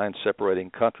or lines separating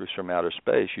countries from outer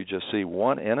space. You just see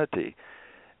one entity.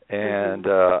 And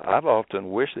I've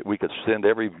often wished that we could send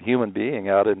every human being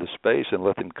out into space and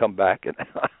let them come back and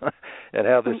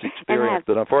have this experience.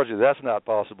 But unfortunately, that's not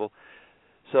possible.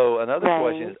 So another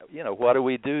question is, what do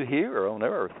we do here on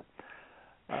Earth?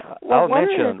 I'll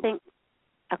mention.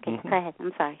 Okay, go ahead.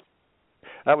 I'm sorry.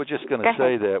 I was just going to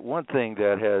say that one thing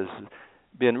that has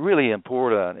been really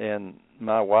important in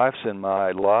my wife's and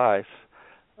my life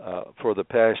for the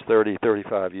past 30,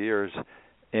 35 years,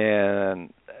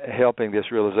 and helping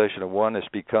this realization of oneness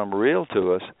become real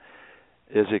to us,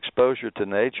 is exposure to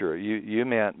nature. You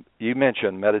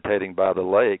mentioned meditating by the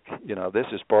lake. This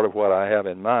is part of what I have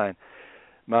in mind.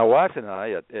 My wife and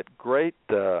I, at great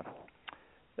effort,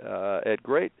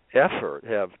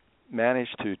 have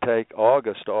managed to take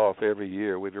August off every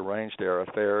year. We've arranged our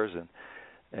affairs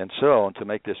and so on to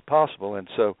make this possible. And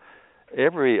so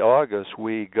every August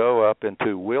we go up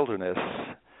into wilderness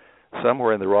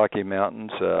somewhere in the Rocky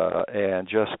Mountains and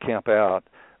just camp out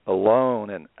alone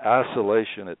in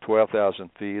isolation at 12,000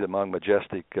 feet among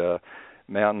majestic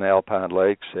mountain alpine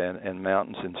lakes and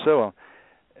mountains and so on,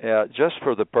 just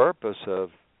for the purpose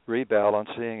of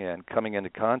rebalancing and coming into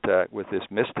contact with this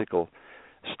mystical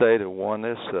state of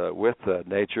oneness with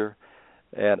nature.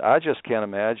 And I just can't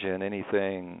imagine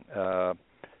anything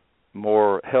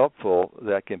more helpful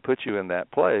that can put you in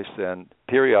that place than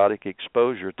periodic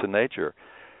exposure to nature.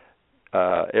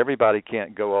 Everybody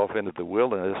can't go off into the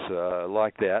wilderness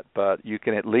like that, but you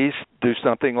can at least do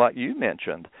something like you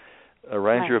mentioned.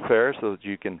 Arrange your affairs so that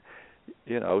you can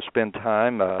spend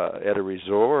time at a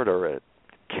resort or at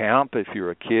camp if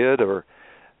you're a kid, or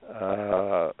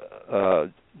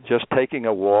just taking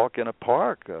a walk in a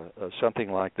park,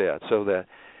 something like that, so that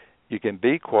you can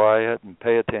be quiet and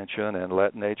pay attention and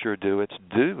let nature do its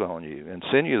due on you and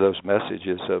send you those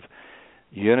messages of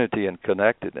unity and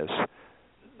connectedness.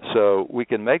 So we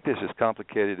can make this as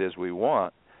complicated as we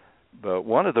want, but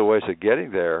one of the ways of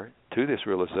getting there to this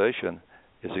realization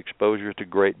is exposure to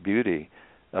great beauty,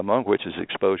 among which is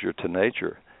exposure to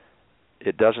nature.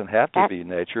 It doesn't have to be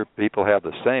nature. People have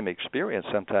the same experience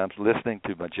sometimes listening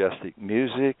to majestic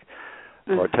music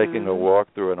or taking a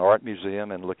walk through an art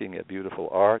museum and looking at beautiful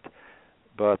art.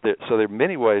 So there are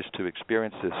many ways to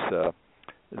experience this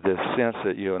sense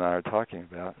that you and I are talking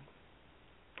about.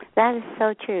 That is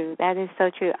so true. That is so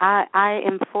true. I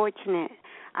am fortunate.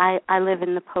 I live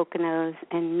in the Poconos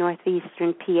in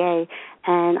northeastern PA,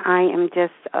 and I am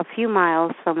just a few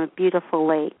miles from a beautiful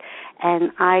lake.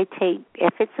 And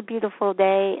if it's a beautiful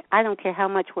day, I don't care how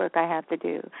much work I have to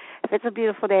do. If it's a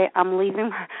beautiful day, I'm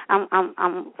leaving.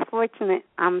 I'm fortunate.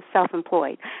 I'm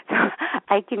self-employed, so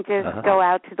I can just go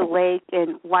out to the lake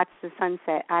and watch the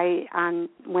sunset.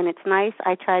 When it's nice,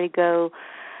 I try to go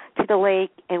to the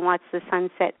lake and watch the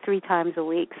sunset 3 times a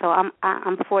week. So I'm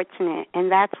fortunate, and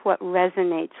that's what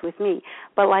resonates with me.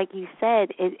 But like you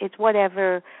said, it's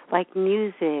whatever, like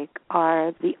music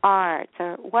or the arts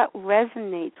or what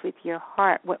resonates with your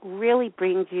heart, what really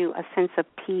brings you a sense of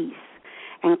peace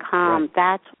and calm.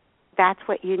 Right. That's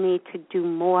what you need to do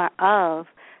more of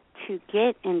to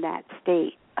get in that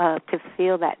state, to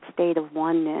feel that state of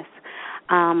oneness.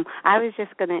 I was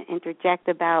just going to interject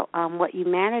about what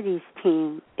Humanity's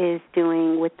team is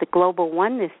doing with the Global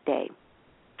Oneness Day,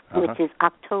 which is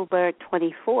October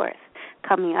 24th,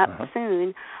 coming up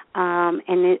soon. And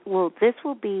this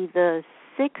will be the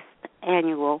 6th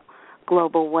annual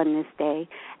Global Oneness Day,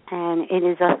 and it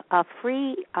is a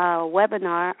free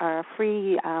webinar or a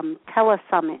free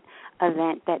telesummit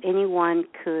event that anyone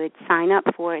could sign up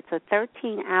for. It's a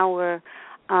 13-hour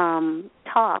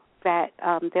talk that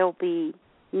there'll be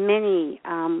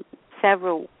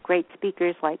several great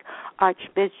speakers like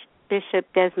Archbishop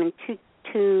Desmond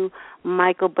Tutu,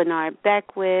 Michael Bernard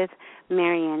Beckwith,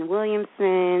 Marianne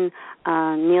Williamson,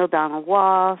 Neil Donald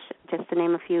Walsh, just to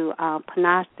name a few,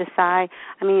 Panache Desai.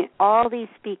 I mean, all these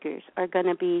speakers are going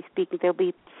to be speaking. There'll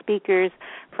be speakers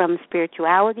from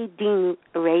spirituality. Dean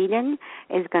Radin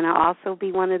is going to also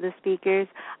be one of the speakers.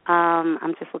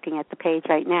 I'm just looking at the page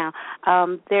right now.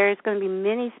 There's going to be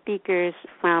many speakers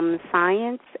from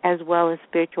science as well as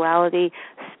spirituality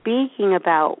speaking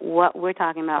about what we're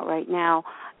talking about right now,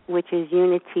 which is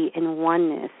unity and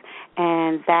oneness.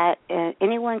 And that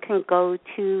anyone can go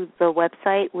to the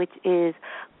website, which is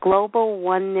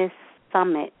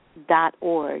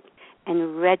globalonenesssummit.org,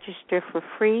 and register for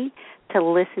free to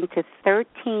listen to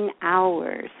 13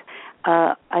 hours.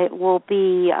 It will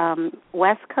be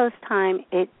West Coast time.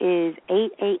 It is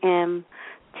 8 a.m.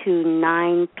 to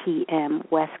 9 p.m.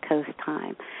 West Coast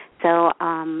time. So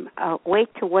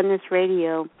Wake to Oneness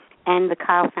Radio and the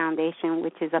Kyle Foundation,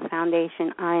 which is a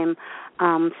foundation I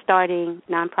am starting,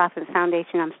 nonprofit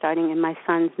foundation I'm starting in my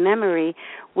son's memory.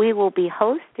 We will be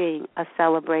hosting a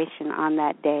celebration on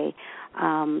that day.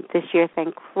 This year,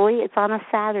 thankfully, it's on a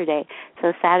Saturday.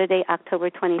 So Saturday,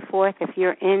 October 24th, if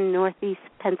you're in Northeast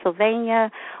Pennsylvania,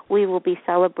 we will be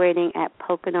celebrating at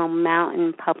Pocono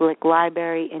Mountain Public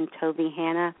Library in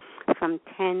Tobyhanna from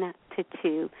 10 to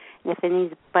 2. And if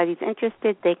anybody's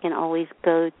interested, they can always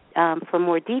go for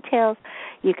more details.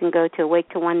 You can go to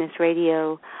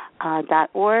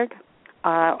wakeToOnenessRadio.org.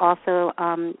 Also,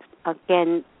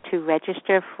 again, to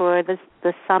register for the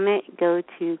summit, go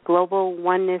to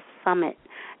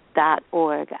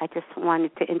globalonenesssummit.org. I just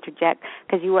wanted to interject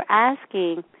because you were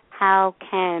asking how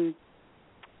can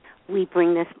we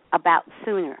bring this about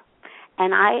sooner.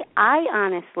 And I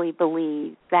honestly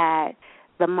believe that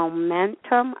the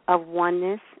momentum of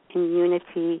oneness and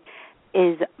unity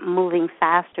is moving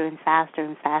faster and faster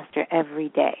and faster every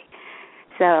day.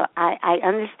 So I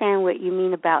understand what you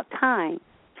mean about time.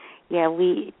 Yeah,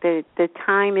 the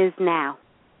time is now.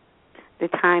 The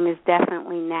time is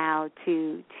definitely now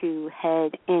to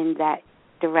head in that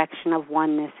direction of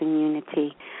oneness and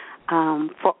unity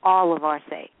for all of our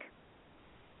sake.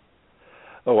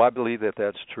 Oh, I believe that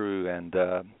that's true, and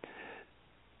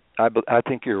I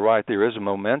think you're right. There is a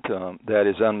momentum that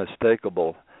is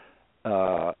unmistakable,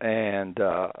 and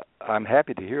I'm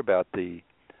happy to hear about the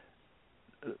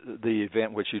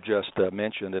event which you just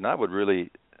mentioned, and I would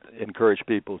really encourage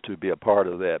people to be a part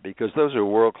of that because those are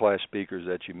world-class speakers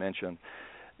that you mentioned,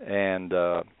 and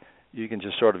you can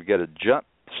just sort of get a jump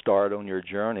start on your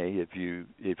journey if you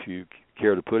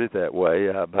care to put it that way,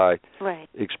 by right.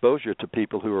 exposure to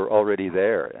people who are already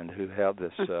there and who have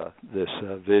this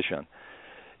vision.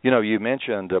 You know, you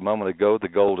mentioned a moment ago the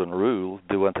golden rule: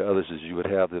 do unto others as you would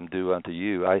have them do unto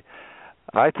you. I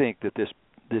think that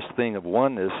this thing of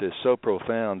oneness is so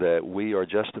profound that we are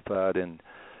justified in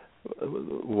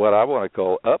what I want to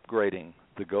call upgrading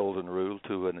the golden rule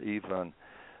to an even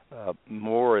a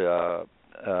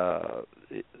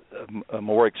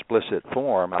more explicit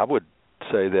form. I would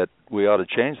say that we ought to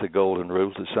change the golden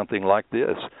rule to something like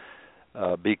this: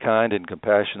 be kind and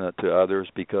compassionate to others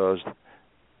because,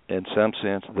 in some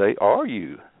sense, they are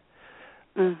you.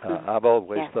 Mm-hmm. I've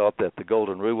always thought that the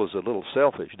golden rule was a little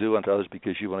selfish: do unto others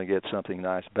because you want to get something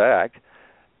nice back.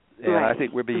 And I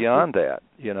think we're beyond that.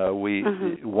 You know,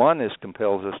 oneness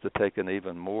compels us to take an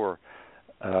even more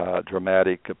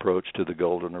dramatic approach to the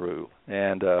golden rule.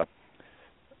 And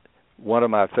one of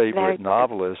my favorite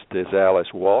novelists is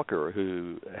Alice Walker,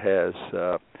 who has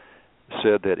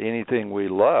said that anything we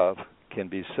love can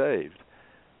be saved.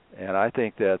 And I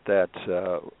think that that's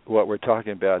what we're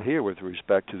talking about here with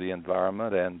respect to the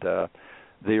environment and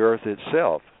the earth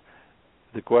itself.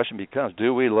 The question becomes,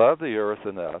 do we love the earth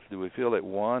enough? Do we feel at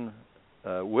one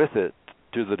with it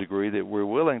to the degree that we're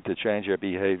willing to change our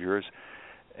behaviors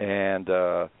and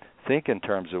think in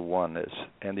terms of oneness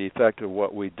and the effect of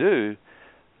what we do,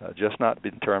 just not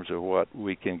in terms of what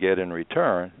we can get in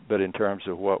return, but in terms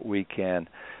of what we can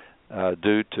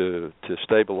do to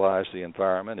stabilize the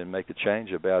environment and make a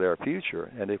change about our future.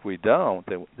 And if we don't,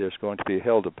 then there's going to be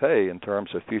hell to pay in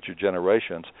terms of future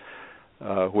generations,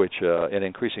 which an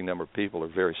increasing number of people are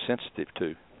very sensitive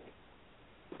to.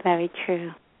 Very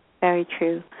true. Very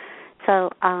true.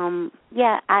 So,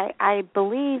 I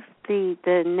believe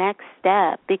the next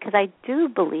step, because I do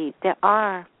believe there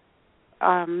are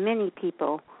many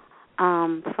people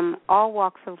from all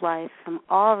walks of life, from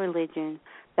all religions,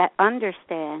 that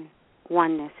understand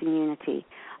oneness and unity.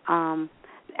 I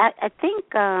think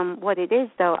what it is,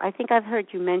 though, I think I've heard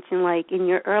you mention, like, in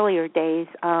your earlier days,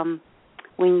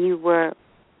 when you were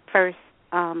first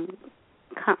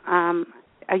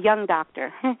a young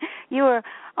doctor, you were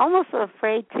almost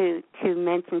afraid to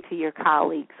mention to your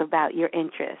colleagues about your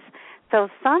interests. So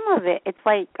some of it, it's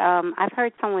like I've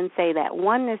heard someone say that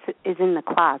oneness is in the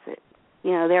closet.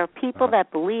 You know, there are people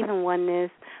that believe in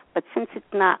oneness, but since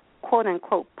it's not, quote,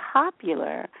 unquote,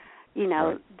 popular, you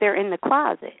know, they're in the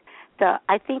closet. So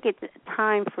I think it's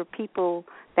time for people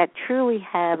that truly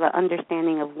have an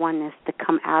understanding of oneness to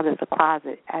come out of the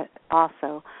closet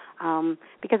also.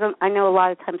 Because I know a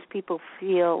lot of times people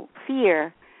feel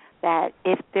fear that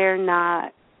if they're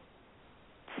not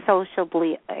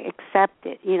sociably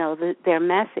accepted, you know, their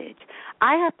message.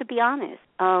 I have to be honest.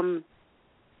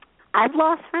 I've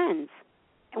lost friends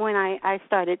when I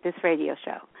started this radio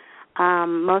show.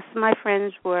 Most of my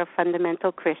friends were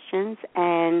fundamental Christians,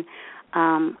 and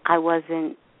I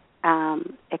wasn't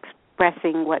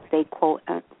expressing what they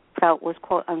felt was,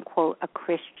 quote unquote, a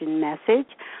Christian message.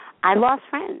 I lost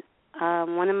friends.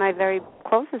 One of my very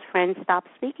closest friends stopped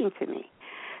speaking to me.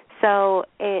 So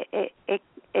it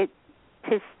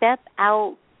to step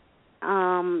out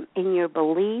in your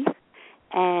belief,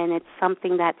 and it's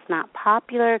something that's not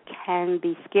popular, can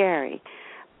be scary.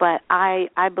 But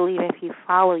I believe if you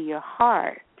follow your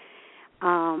heart,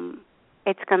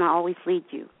 it's going to always lead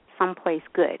you someplace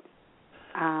good.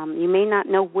 You may not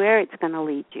know where it's going to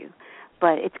lead you,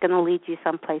 but it's going to lead you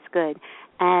someplace good.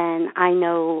 And I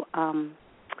know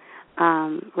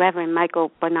Reverend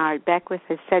Michael Bernard Beckwith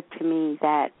has said to me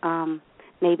that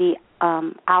maybe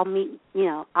I'll meet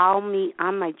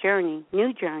on my journey,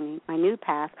 my new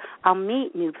path. I'll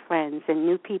meet new friends and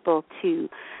new people too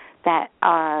that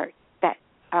are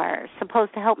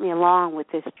supposed to help me along with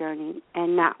this journey,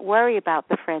 and not worry about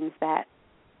the friends that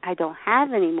I don't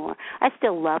have anymore. I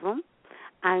still love them.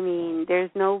 I mean, there's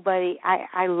nobody.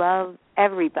 I love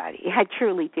everybody. I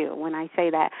truly do. When I say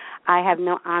that, I have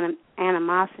no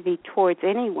animosity towards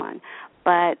anyone,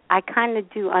 but I kind of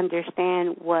do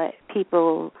understand what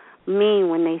people mean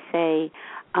when they say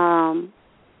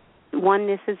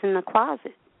oneness is in the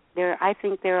closet. I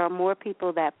think there are more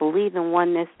people that believe in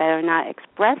oneness that are not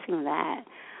expressing that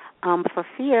for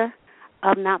fear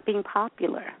of not being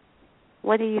popular.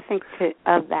 What do you think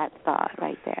of that thought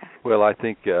right there? Well, I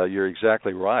think you're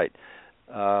exactly right.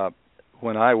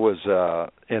 When I was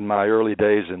in my early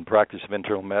days in practice of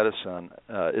internal medicine,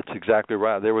 it's exactly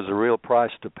right. There was a real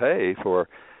price to pay for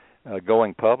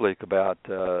going public about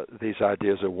these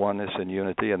ideas of oneness and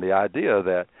unity, and the idea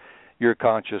that your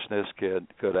consciousness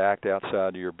could act outside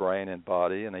of your brain and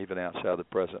body and even outside the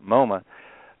present moment.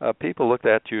 People looked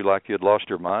at you like you'd lost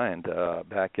your mind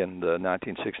back in the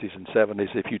 1960s and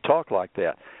 70s if you talked like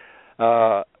that.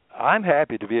 I'm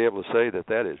happy to be able to say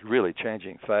that is really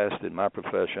changing fast in my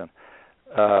profession.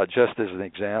 Just as an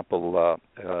example,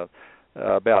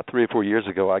 about 3 or 4 years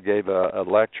ago, I gave a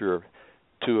lecture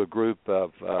to a group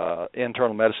of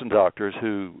internal medicine doctors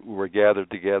who were gathered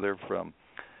together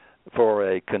for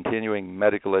a continuing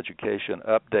medical education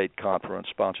update conference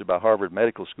sponsored by Harvard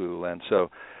Medical School. And so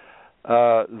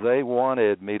they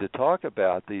wanted me to talk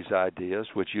about these ideas,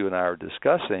 which you and I are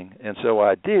discussing, and so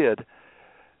I did.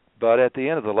 But at the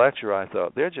end of the lecture, I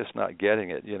thought, they're just not getting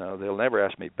it. They'll never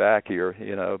ask me back here,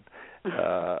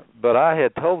 But I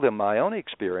had told them my own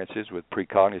experiences with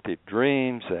precognitive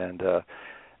dreams and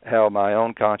how my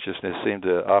own consciousness seemed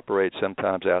to operate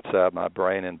sometimes outside my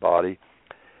brain and body.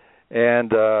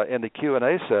 And in the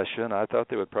Q&A session, I thought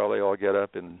they would probably all get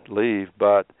up and leave,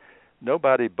 but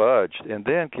nobody budged. And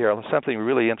then, Carol, something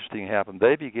really interesting happened.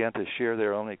 They began to share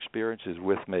their own experiences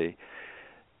with me.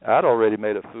 I'd already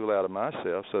made a fool out of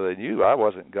myself, so they knew I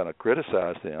wasn't going to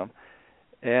criticize them.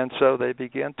 And so they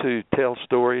began to tell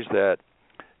stories that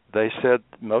they said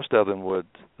most of them would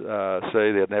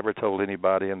say they had never told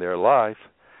anybody in their life.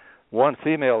 One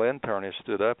female internist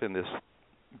stood up in this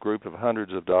group of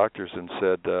hundreds of doctors and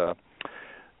said,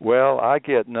 well, I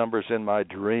get numbers in my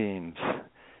dreams.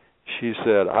 She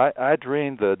said, I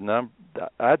dreamed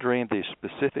the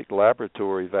specific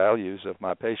laboratory values of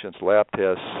my patients' lab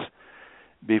tests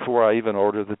before I even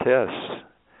ordered the tests.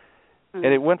 And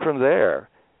it went from there.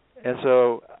 And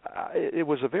so it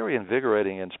was a very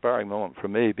invigorating, inspiring moment for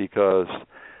me because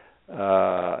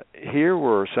here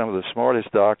were some of the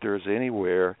smartest doctors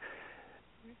anywhere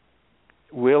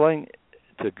willing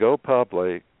to go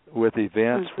public with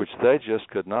events which they just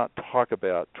could not talk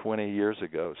about 20 years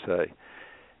ago, say.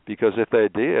 Because if they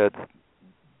did,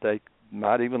 they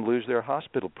might even lose their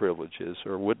hospital privileges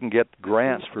or wouldn't get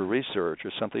grants for research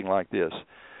or something like this.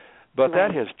 But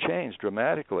that has changed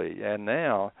dramatically, and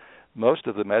now most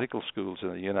of the medical schools in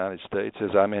the United States,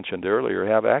 as I mentioned earlier,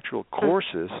 have actual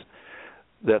courses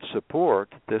that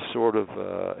support this sort of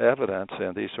evidence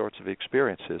and these sorts of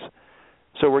experiences.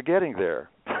 So we're getting there.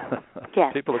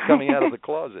 Yes. People are coming out of the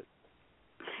closet.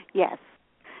 Yes,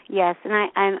 and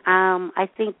I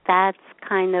think that's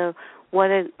kind of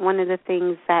one of the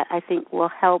things that I think will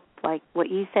help, like what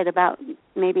you said about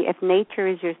maybe if nature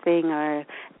is your thing or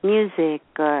music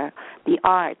or the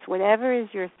arts, whatever is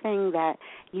your thing that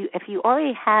if you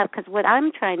already have, because what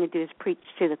I'm trying to do is preach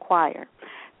to the choir,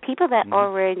 people that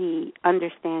already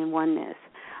understand oneness.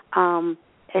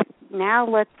 Now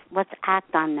let's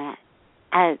act on that.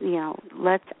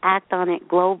 Let's act on it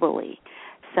globally.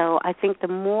 So I think the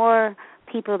more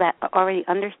people that already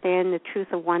understand the truth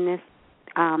of oneness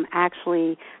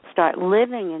actually start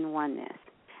living in oneness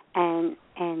and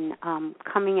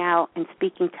coming out and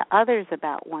speaking to others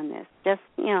about oneness, just,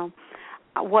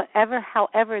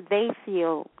 however they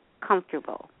feel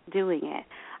comfortable doing it,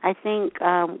 I think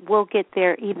we'll get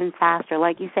there even faster.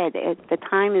 Like you said, the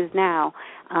time is now.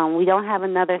 We don't have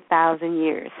another 1,000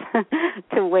 years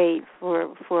to wait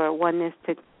for oneness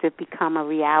to become a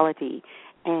reality.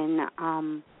 And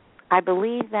I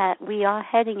believe that we are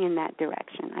heading in that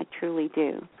direction. I truly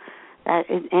do.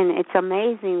 And it's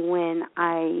amazing when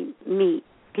I meet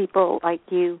people like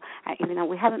you, even though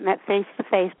we haven't met face to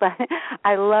face, but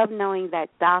I love knowing that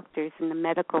doctors in the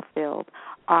medical field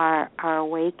are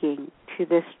awakening to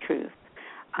this truth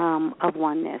of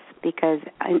oneness, because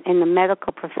in the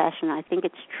medical profession, I think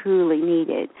it's truly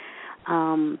needed.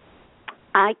 I'm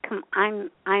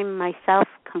myself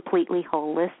completely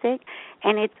holistic,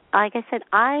 and it's like I said,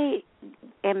 I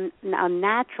am a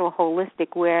natural holistic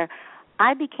where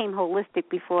I became holistic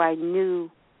before I knew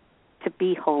to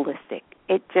be holistic.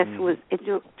 It just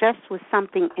was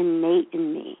something innate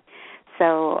in me.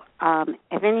 So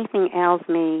if anything ails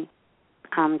me,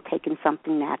 I'm taking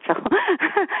something natural.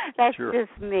 That's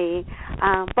just me.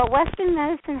 But Western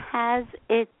medicine has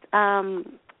its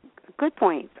good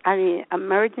points. I mean,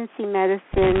 emergency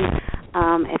medicine,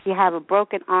 if you have a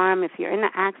broken arm, if you're in an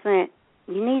accident,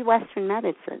 you need Western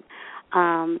medicine.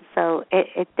 So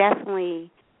it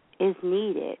definitely is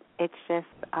needed. It's just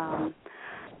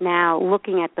now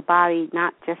looking at the body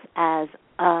not just as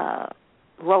a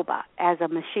robot, as a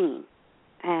machine,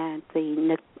 and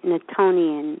the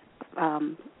Newtonian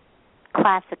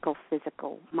classical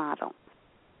physical model.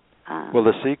 Well,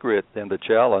 the secret and the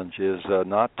challenge is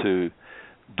not to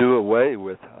do away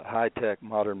with high-tech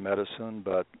modern medicine,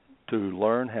 but to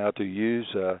learn how to use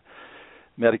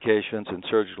medications and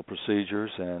surgical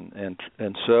procedures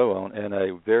and so on in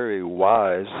a very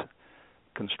wise,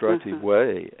 constructive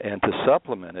way, and to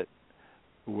supplement it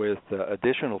with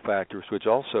additional factors which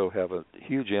also have a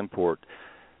huge import.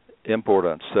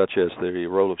 importance, such as the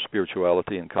role of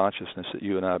spirituality and consciousness that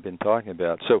you and I have been talking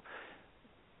about. So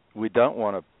we don't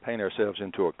want to paint ourselves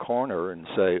into a corner and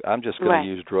say, I'm just going to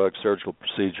use drug, surgical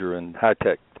procedure, and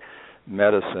high-tech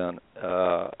medicine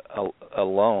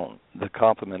alone. The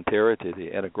complementarity,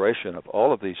 the integration of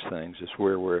all of these things is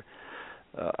where we're,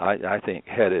 I think,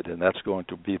 headed, and that's going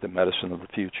to be the medicine of the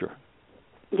future.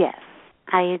 Yes,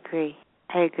 I agree.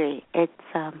 It's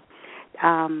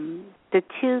the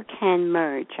two can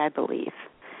merge, I believe.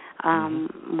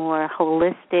 More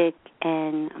holistic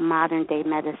and modern-day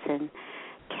medicine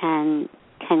can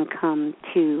come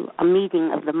to a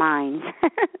meeting of the minds,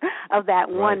 of that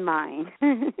one mind.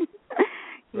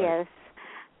 Yes.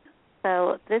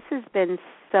 So this has been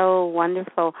so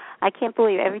wonderful. I can't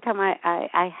believe every time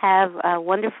I have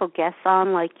wonderful guests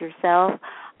on like yourself,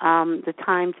 the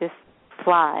time just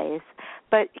flies.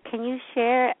 But can you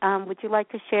share, would you like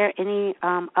to share any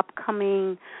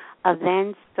upcoming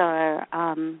events or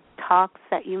talks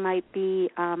that you might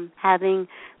be having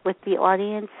with the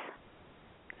audience?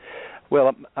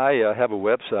 Well, I have a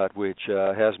website which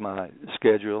has my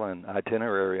schedule and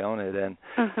itinerary on it, and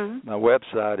my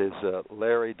website is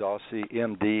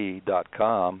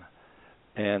LarryDosseyMD.com,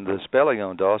 and the spelling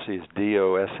on Dossey is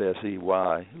Dossey,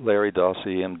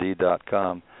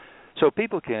 LarryDosseyMD.com. So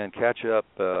people can catch up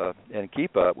and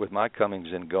keep up with my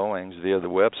comings and goings via the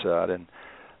website, and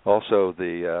also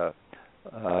the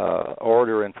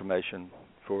order information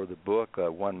for the book,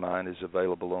 One Mind, is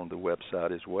available on the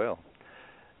website as well.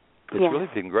 It's really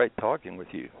been great talking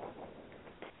with you.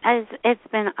 It's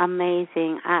been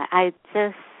amazing. I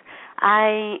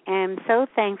am so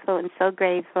thankful and so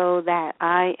grateful that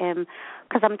I am,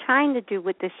 because I'm trying to do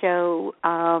with the show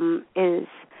is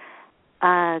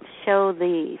show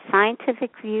the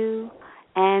scientific view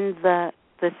and the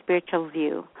spiritual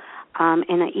view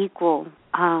in an equal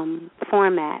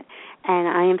format. And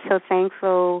I am so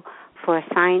thankful for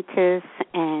scientists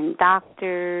and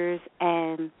doctors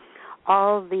and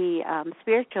all the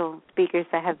spiritual speakers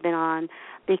that have been on,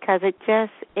 because it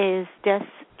just is just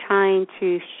trying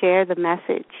to share the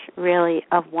message, really,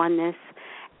 of oneness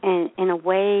in a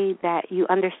way that you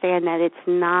understand that it's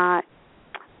not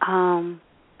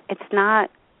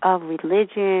a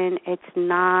religion, it's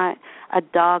not a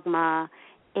dogma.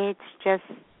 It's just,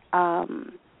 to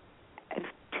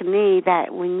me,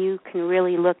 that when you can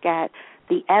really look at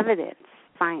the evidence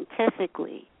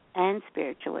scientifically and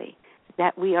spiritually,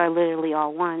 that we are literally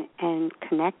all one and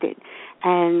connected.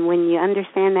 And when you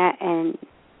understand that, and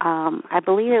I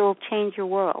believe it will change your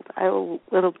world. It'll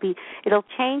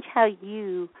change how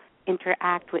you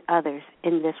interact with others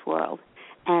in this world.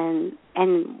 And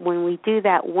when we do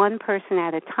that one person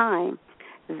at a time,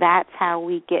 that's how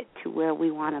we get to where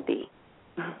we want to be.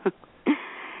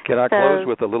 Can I close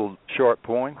with a little short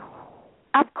poem?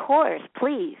 Of course,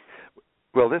 please.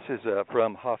 Well, this is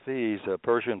from Hafiz, a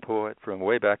Persian poet from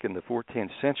way back in the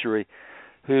 14th century,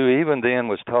 who even then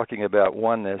was talking about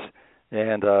oneness.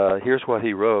 And here's what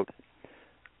he wrote.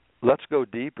 Let's go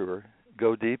deeper,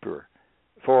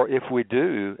 for if we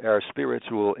do, our spirits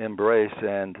will embrace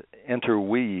and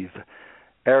interweave.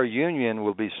 Our union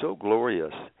will be so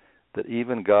glorious that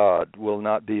even God will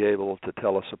not be able to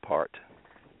tell us apart.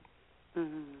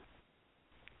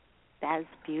 That's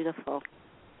beautiful.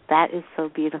 That is so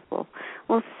beautiful.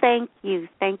 Well, thank you.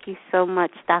 Thank you so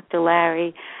much, Dr.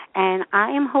 Larry. And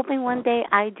I am hoping one day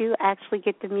I do actually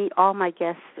get to meet all my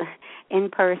guests in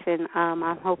person.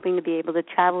 I'm hoping to be able to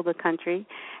travel the country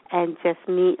and just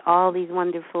meet all these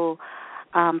wonderful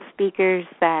speakers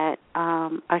that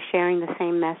are sharing the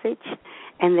same message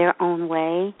in their own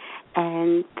way.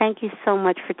 And thank you so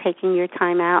much for taking your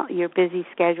time out, your busy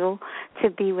schedule, to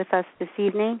be with us this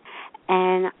evening.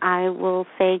 And I will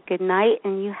say good night,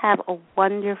 and you have a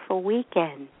wonderful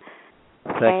weekend.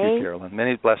 Okay? Thank you, Carolyn.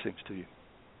 Many blessings to you.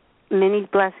 Many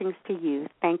blessings to you.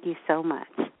 Thank you so much.